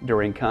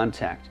during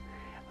contact.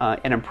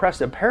 An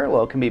impressive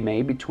parallel can be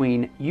made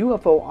between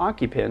UFO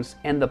occupants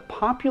and the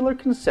popular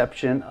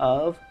conception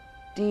of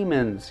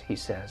demons, he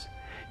says.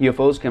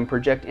 UFOs can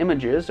project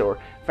images or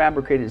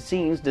fabricated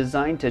scenes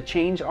designed to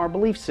change our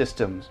belief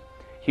systems.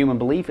 Human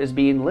belief is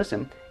being,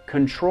 listen,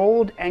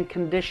 controlled and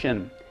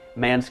conditioned.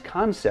 Man's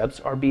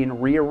concepts are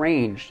being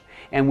rearranged,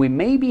 and we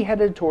may be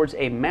headed towards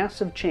a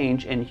massive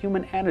change in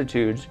human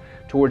attitudes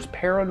towards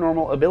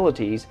paranormal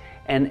abilities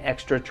and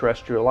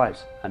extraterrestrial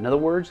lives. In other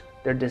words,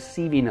 they're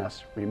deceiving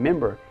us.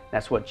 Remember,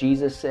 that's what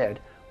Jesus said,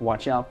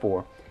 watch out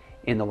for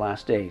in the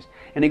last days.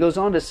 And he goes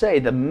on to say,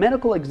 the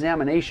medical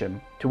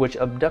examination to which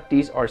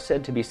abductees are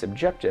said to be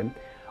subjected,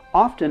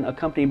 often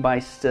accompanied by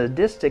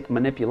sadistic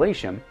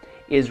manipulation,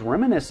 is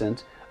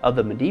reminiscent of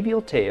the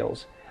medieval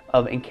tales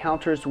of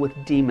encounters with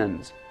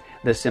demons.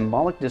 The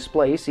symbolic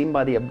display seen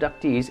by the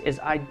abductees is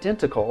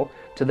identical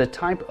to the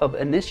type of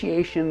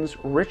initiations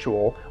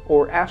ritual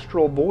or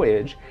astral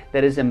voyage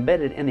that is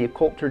embedded in the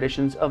occult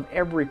traditions of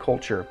every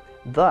culture.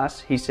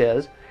 Thus, he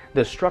says,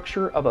 the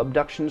structure of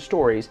abduction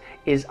stories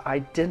is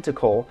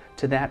identical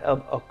to that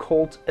of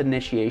occult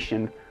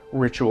initiation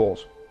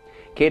rituals.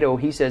 Cato,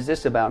 he says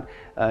this about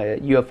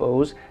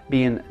UFOs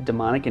being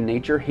demonic in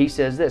nature. He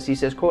says this, he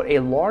says, quote, a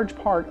large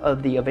part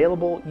of the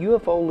available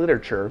UFO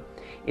literature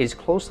is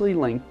closely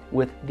linked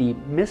with the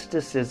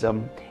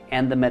mysticism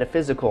and the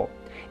metaphysical.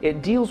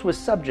 It deals with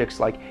subjects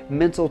like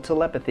mental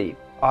telepathy,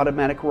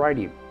 automatic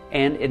writing,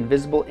 and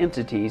invisible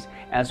entities,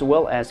 as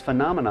well as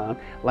phenomena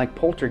like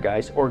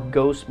poltergeist or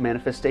ghost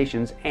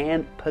manifestations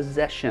and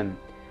possession.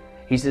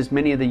 He says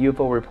many of the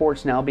UFO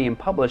reports now being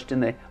published in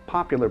the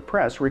popular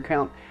press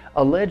recount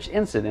alleged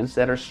incidents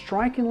that are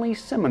strikingly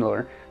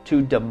similar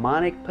to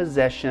demonic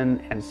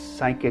possession and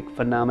psychic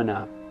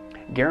phenomena.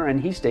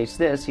 Guérin, he states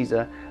this, he's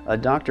a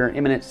doctor,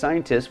 eminent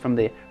scientist from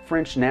the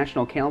French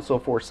National Council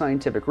for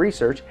Scientific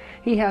Research.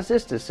 He has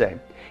this to say.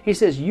 He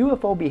says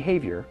UFO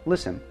behavior,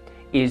 listen,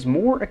 is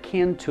more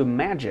akin to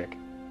magic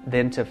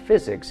than to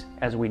physics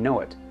as we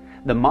know it.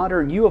 The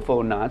modern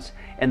UFO knots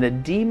and the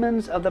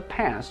demons of the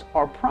past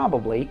are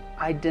probably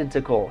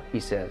identical,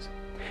 he says.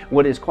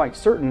 What is quite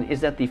certain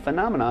is that the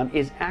phenomenon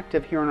is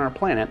active here on our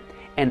planet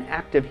and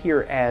active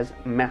here as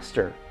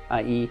master,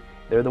 i.e.,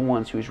 they're the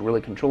ones who's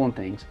really controlling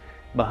things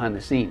behind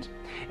the scenes.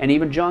 And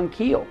even John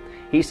Keel,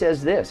 he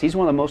says this. He's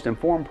one of the most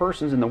informed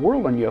persons in the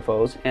world on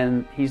UFOs,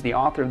 and he's the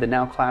author of the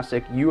now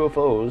classic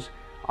UFOs,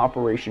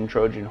 Operation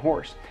Trojan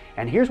Horse.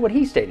 And here's what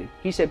he stated.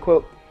 He said,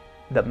 quote,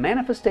 the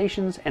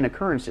manifestations and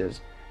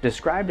occurrences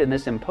described in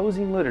this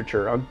imposing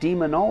literature of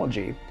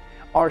demonology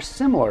are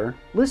similar,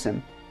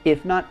 listen,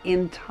 if not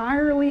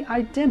entirely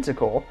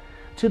identical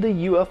to the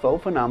UFO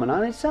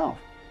phenomenon itself.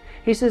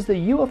 He says the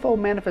UFO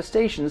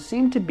manifestations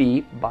seem to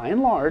be, by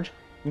and large,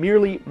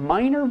 merely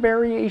minor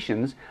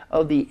variations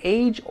of the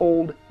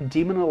age-old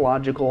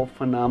demonological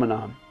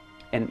phenomenon.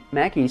 And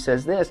Mackey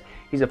says this,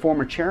 he's a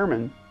former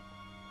chairman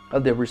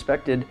of the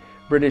respected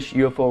British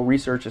UFO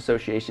Research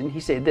Association.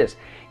 He said this,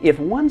 if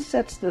one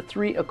sets the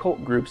three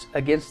occult groups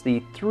against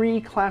the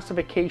three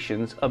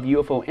classifications of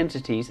UFO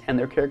entities and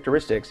their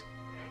characteristics,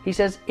 he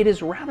says it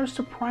is rather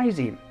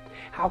surprising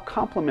how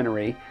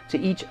complementary to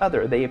each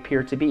other they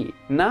appear to be,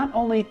 not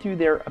only through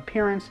their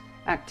appearance,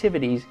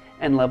 activities,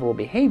 and level of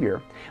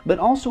behavior, but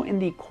also in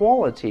the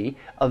quality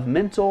of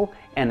mental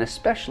and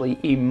especially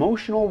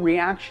emotional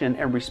reaction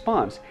and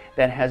response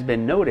that has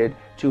been noted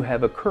to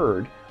have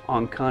occurred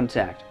on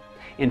contact.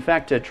 In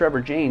fact,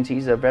 Trevor Janes,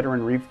 he's a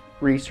veteran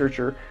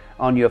researcher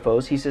on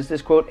UFOs, he says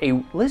this, quote,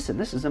 listen,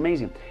 this is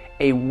amazing,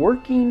 a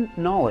working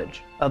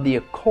knowledge of the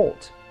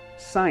occult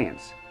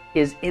science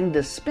is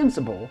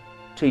indispensable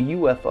to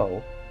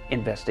UFO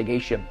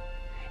investigation.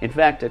 In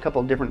fact, a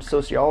couple of different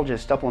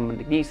sociologists, Stuppel and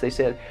McNeese, they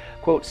said,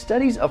 quote,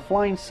 studies of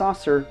flying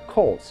saucer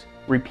cults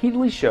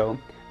repeatedly show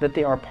that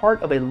they are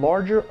part of a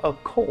larger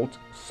occult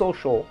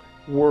social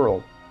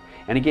world.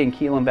 And again,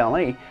 Keel and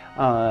Vallée,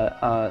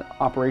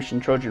 Operation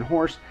Trojan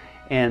Horse,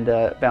 and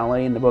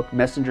Vallée in the book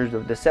Messengers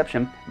of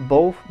Deception,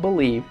 both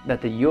believe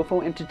that the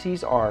UFO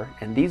entities are,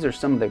 and these are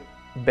some of the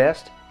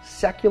best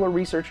secular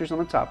researchers on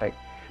the topic,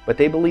 but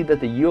they believe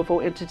that the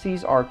UFO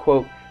entities are,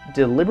 quote,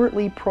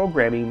 deliberately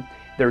programming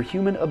their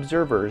human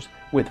observers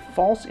with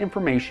false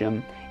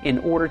information in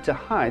order to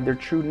hide their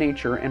true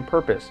nature and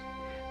purpose.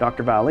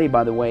 Dr. Vallée,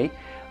 by the way,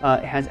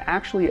 has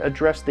actually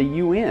addressed the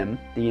UN,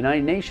 the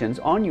United Nations,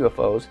 on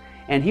UFOs,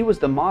 and he was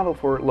the model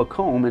for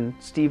Lacombe in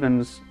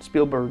Steven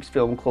Spielberg's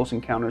film Close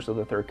Encounters of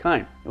the Third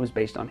Kind. It was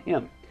based on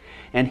him.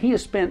 And he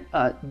has spent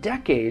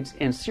decades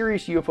in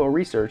serious UFO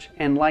research,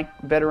 and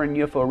like veteran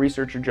UFO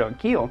researcher John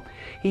Keel,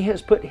 he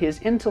has put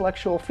his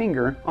intellectual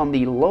finger on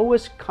the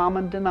lowest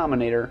common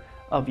denominator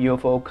of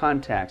UFO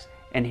contacts.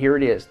 And here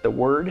it is, the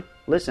word,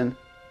 listen,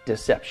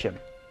 deception.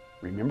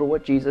 Remember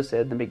what Jesus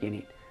said in the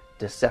beginning,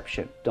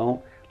 deception.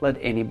 Don't let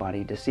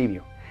anybody deceive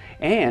you.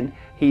 And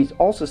he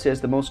also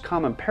says the most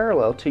common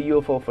parallel to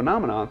UFO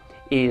phenomena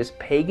is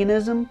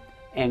paganism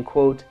and,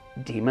 quote,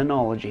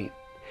 demonology.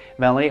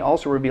 Vallée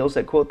also reveals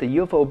that, quote, the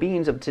UFO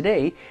beings of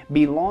today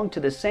belong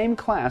to the same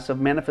class of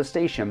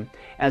manifestation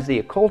as the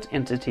occult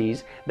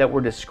entities that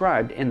were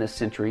described in the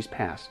centuries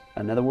past.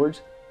 In other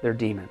words, they're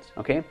demons,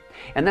 okay?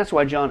 And that's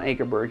why John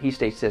Ankerberg, he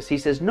states this. He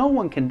says, no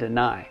one can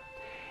deny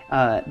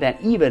that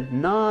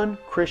even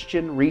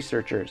non-Christian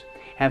researchers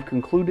have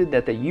concluded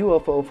that the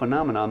UFO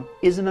phenomenon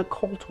is an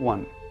occult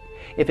one.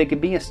 If it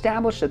could be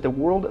established that the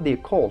world of the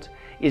occult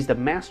is the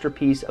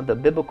masterpiece of the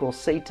biblical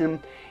Satan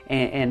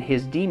and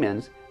his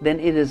demons, then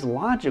it is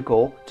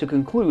logical to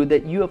conclude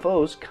that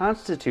UFOs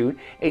constitute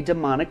a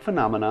demonic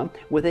phenomenon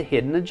with a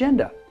hidden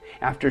agenda.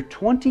 After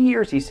 20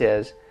 years, he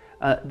says,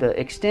 the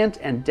extent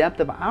and depth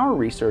of our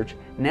research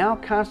now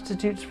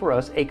constitutes for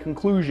us a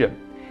conclusion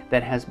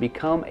that has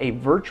become a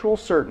virtual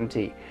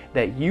certainty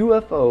that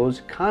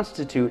UFOs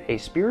constitute a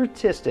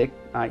spiritistic,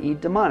 i.e.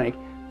 demonic,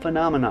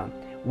 phenomenon.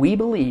 We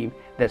believe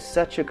that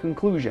such a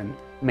conclusion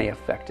may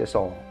affect us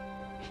all.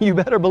 You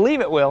better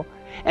believe it will.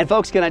 And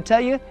folks, can I tell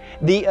you,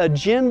 the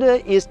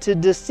agenda is to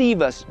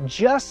deceive us,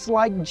 just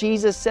like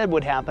Jesus said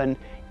would happen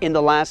in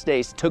the last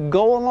days, to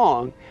go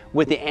along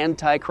with the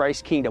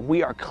Antichrist kingdom.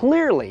 We are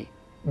clearly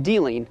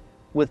dealing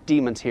with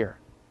demons here.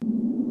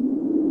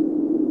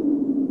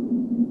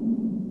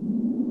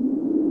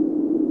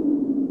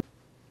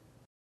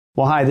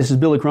 Well, hi, this is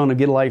Billy Crone of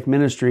Get a Life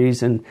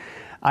Ministries, and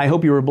I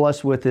hope you were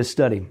blessed with this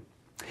study.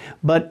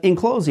 But in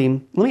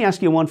closing, let me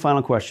ask you one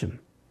final question.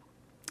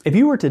 If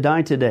you were to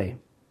die today,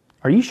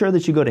 are you sure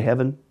that you go to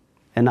heaven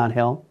and not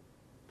hell?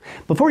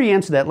 Before you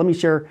answer that, let me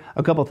share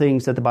a couple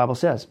things that the Bible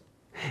says.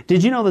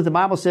 Did you know that the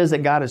Bible says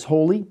that God is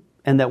holy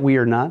and that we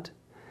are not?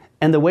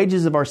 And the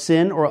wages of our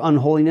sin or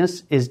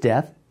unholiness is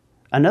death?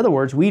 In other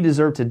words, we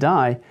deserve to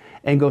die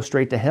and go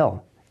straight to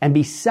hell and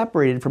be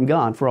separated from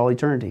God for all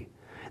eternity.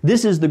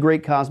 This is the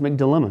great cosmic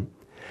dilemma.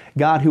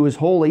 God, who is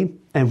holy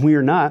and we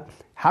are not,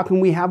 how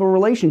can we have a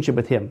relationship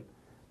with Him?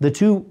 The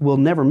two will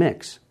never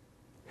mix.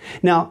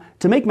 Now,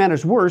 to make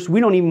matters worse, we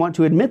don't even want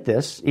to admit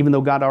this, even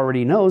though God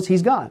already knows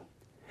He's God.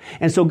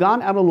 And so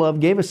God, out of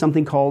love, gave us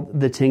something called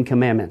the Ten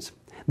Commandments.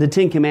 The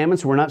Ten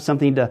Commandments were not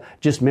something to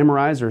just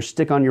memorize or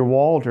stick on your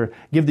wall to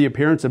give the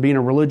appearance of being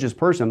a religious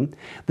person.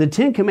 The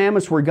Ten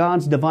Commandments were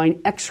God's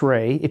divine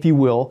X-ray, if you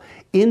will,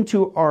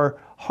 into our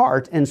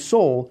heart and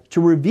soul to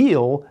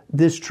reveal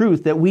this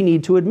truth that we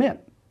need to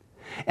admit.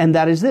 And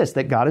that is this,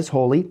 that God is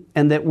holy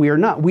and that we are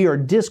not. We are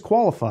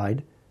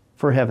disqualified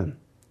for heaven.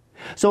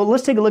 So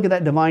let's take a look at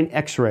that divine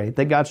X-ray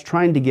that God's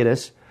trying to get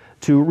us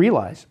to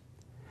realize.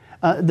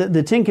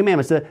 The Ten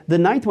Commandments, the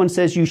ninth one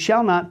says, you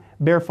shall not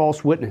bear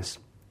false witness.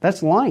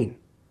 That's lying.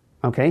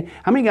 Okay?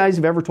 How many guys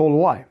have ever told a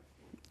lie?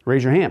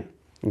 Raise your hand.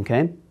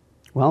 Okay?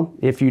 Well,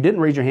 if you didn't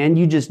raise your hand,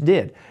 you just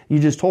did. You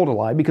just told a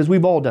lie because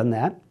we've all done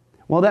that.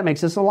 Well, that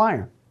makes us a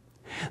liar.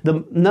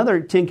 Another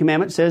Ten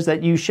Commandment says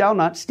that you shall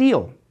not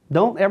steal.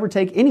 Don't ever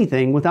take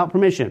anything without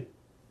permission.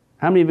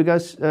 How many of you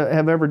guys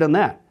have ever done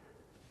that?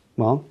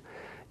 Well,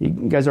 you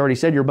guys already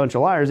said you're a bunch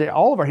of liars.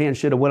 All of our hands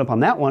should have went up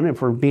on that one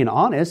if we're being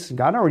honest.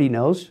 God already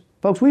knows.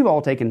 Folks, we've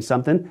all taken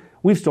something.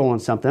 We've stolen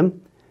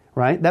something,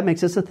 right? That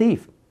makes us a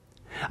thief.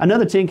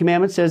 Another Ten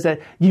Commandments says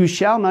that you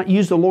shall not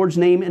use the Lord's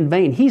name in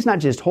vain. He's not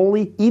just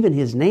holy, even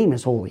His name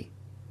is holy.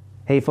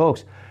 Hey,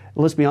 folks,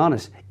 let's be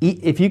honest.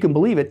 If you can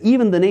believe it,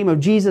 even the name of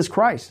Jesus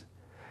Christ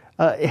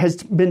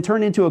has been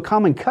turned into a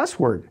common cuss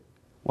word.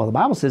 Well, the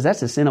Bible says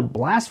that's a sin of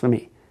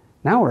blasphemy.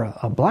 Now we're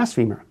a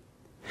blasphemer.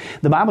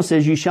 The Bible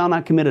says you shall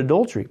not commit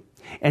adultery.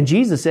 And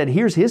Jesus said,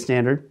 here's His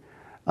standard.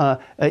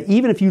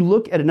 Even if you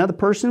look at another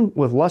person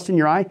with lust in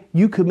your eye,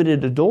 you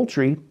committed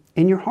adultery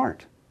in your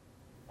heart.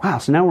 Wow,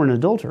 so now we're an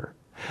adulterer.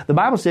 The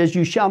Bible says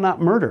you shall not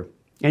murder.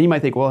 And you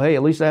might think, well, hey,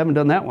 at least I haven't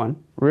done that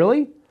one.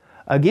 Really?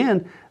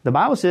 Again, the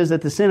Bible says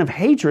that the sin of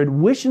hatred,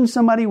 wishing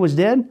somebody was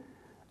dead,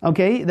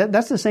 okay,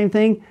 that's the same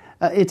thing.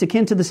 It's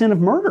akin to the sin of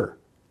murder.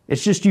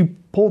 It's just you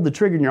pulled the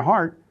trigger in your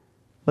heart,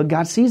 but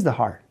God sees the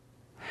heart.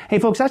 Hey,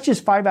 folks, that's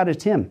just 5 out of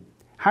 10.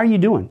 How are you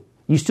doing?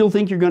 You still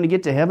think you're going to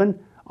get to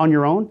heaven on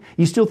your own?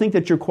 You still think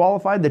that you're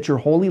qualified, that you're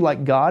holy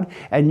like God,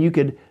 and you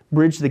could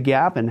bridge the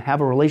gap and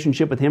have a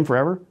relationship with Him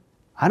forever?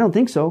 I don't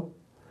think so.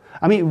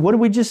 I mean, what did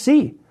we just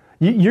see?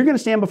 You're going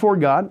to stand before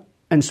God,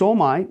 and so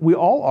am I. We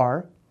all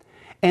are.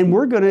 And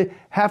we're going to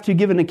have to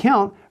give an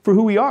account for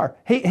who we are.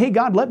 Hey,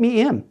 God, let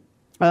me in.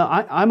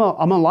 I'm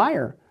a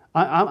liar.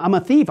 I'm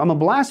a thief. I'm a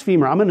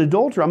blasphemer. I'm an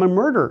adulterer. I'm a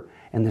murderer.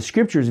 And the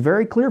Scripture is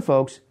very clear,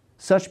 folks.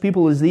 Such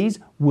people as these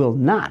will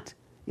not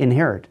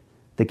inherit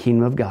the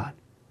kingdom of God.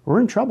 We're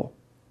in trouble.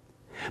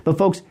 But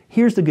folks,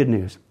 here's the good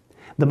news.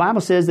 The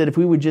Bible says that if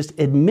we would just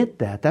admit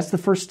that, that's the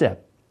first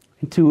step.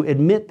 To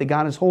admit that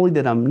God is holy,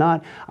 that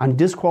I'm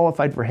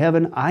disqualified for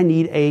heaven, I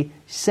need a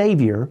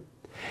Savior.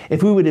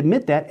 If we would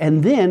admit that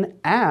and then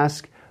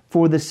ask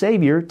for the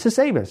Savior to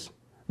save us.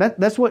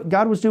 That's what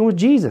God was doing with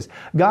Jesus.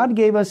 God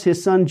gave us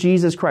His Son,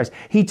 Jesus Christ.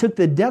 He took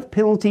the death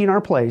penalty in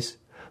our place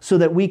so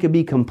that we could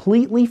be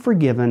completely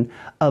forgiven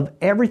of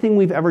everything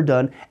we've ever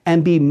done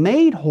and be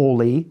made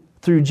holy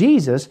through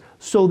Jesus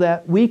so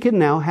that we can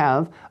now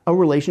have a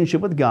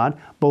relationship with God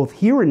both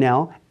here and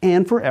now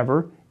and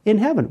forever in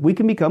heaven. We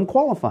can become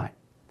qualified.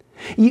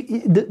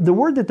 The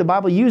word that the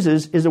Bible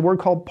uses is a word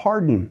called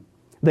pardon.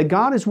 That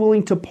God is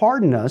willing to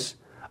pardon us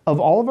of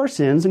all of our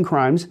sins and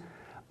crimes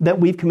that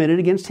we've committed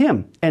against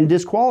Him and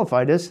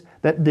disqualified us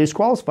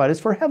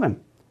for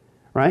heaven.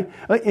 Right?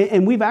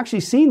 And we've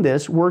actually seen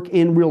this work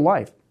in real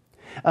life.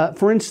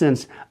 For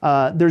instance,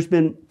 there's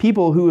been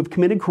people who have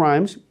committed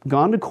crimes,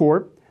 gone to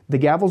court, the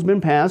gavel's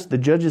been passed, the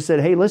judge has said,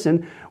 hey,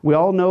 listen, we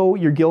all know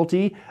you're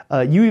guilty,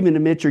 you even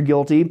admit you're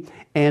guilty,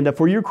 and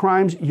for your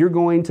crimes, you're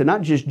going to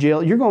not just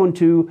jail, you're going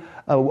to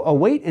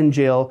await in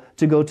jail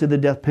to go to the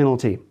death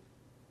penalty.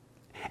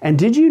 And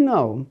did you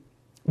know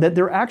that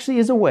there actually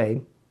is a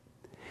way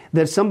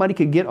that somebody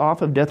could get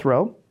off of death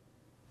row?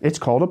 It's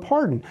called a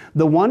pardon.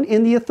 The one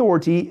in the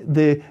authority,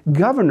 the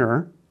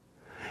governor,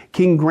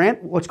 can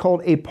grant what's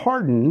called a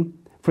pardon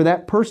for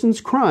that person's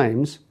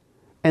crimes,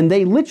 and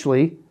they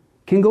literally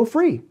can go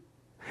free.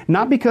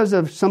 Not because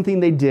of something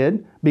they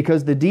did,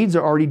 because the deeds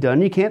are already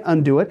done, you can't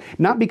undo it.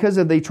 Not because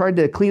they tried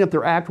to clean up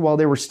their act while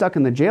they were stuck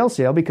in the jail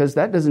cell, because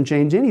that doesn't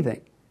change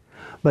anything.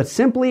 But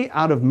simply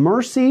out of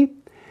mercy,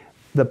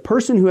 the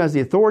person who has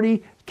the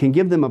authority can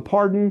give them a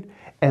pardon,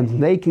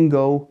 and they can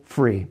go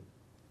free.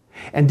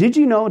 And did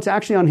you know, it's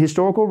actually on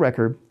historical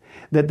record,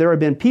 that there have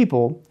been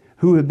people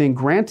who have been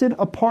granted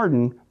a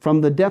pardon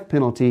from the death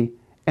penalty,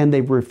 and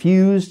they've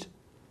refused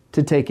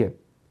to take it.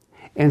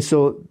 And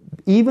so,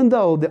 even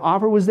though the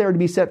offer was there to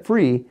be set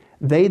free,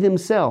 they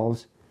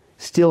themselves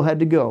still had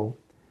to go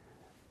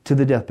to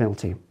the death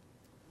penalty.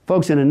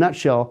 Folks, in a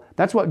nutshell,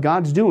 that's what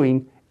God's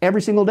doing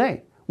every single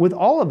day with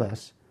all of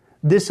us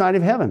this side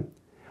of heaven.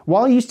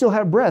 While you still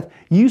have breath,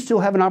 you still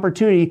have an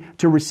opportunity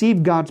to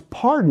receive God's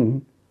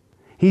pardon.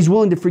 He's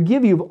willing to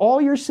forgive you of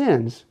all your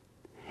sins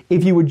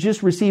if you would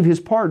just receive His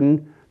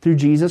pardon through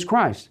Jesus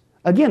Christ.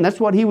 Again, that's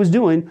what He was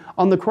doing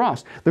on the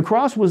cross. The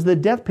cross was the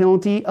death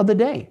penalty of the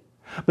day.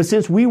 But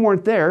since we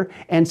weren't there,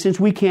 and since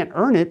we can't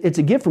earn it, it's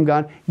a gift from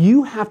God,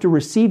 you have to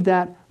receive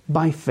that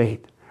by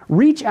faith.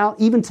 Reach out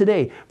even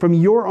today from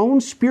your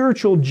own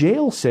spiritual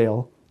jail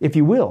cell, if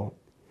you will,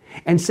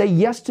 and say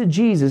yes to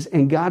Jesus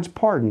and God's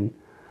pardon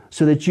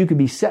so that you can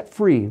be set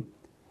free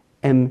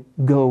and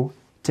go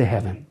to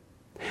heaven.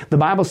 The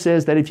Bible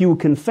says that if you will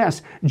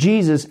confess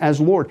Jesus as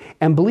Lord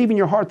and believe in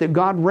your heart that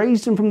God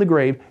raised Him from the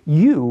grave,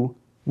 you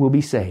will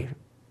be saved.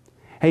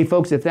 Hey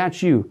folks, if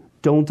that's you,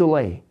 don't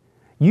delay.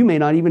 You may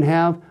not even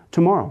have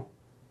tomorrow.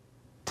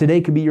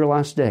 Today could be your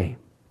last day.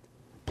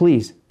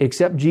 Please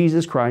accept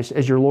Jesus Christ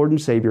as your Lord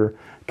and Savior.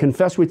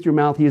 Confess with your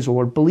mouth He is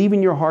Lord. Believe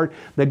in your heart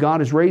that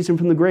God has raised Him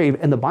from the grave.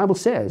 And the Bible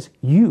says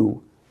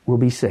you will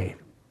be saved.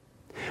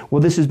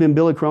 Well, this has been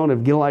Billy Crone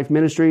of Get a Life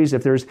Ministries.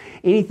 If there's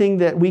anything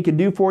that we could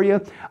do for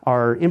you,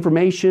 our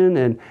information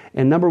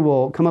and number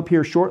will come up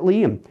here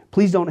shortly. And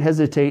please don't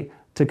hesitate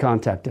to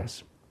contact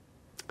us.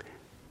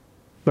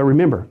 But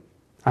remember,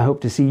 I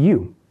hope to see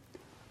you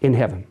in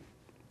heaven.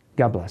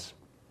 God bless.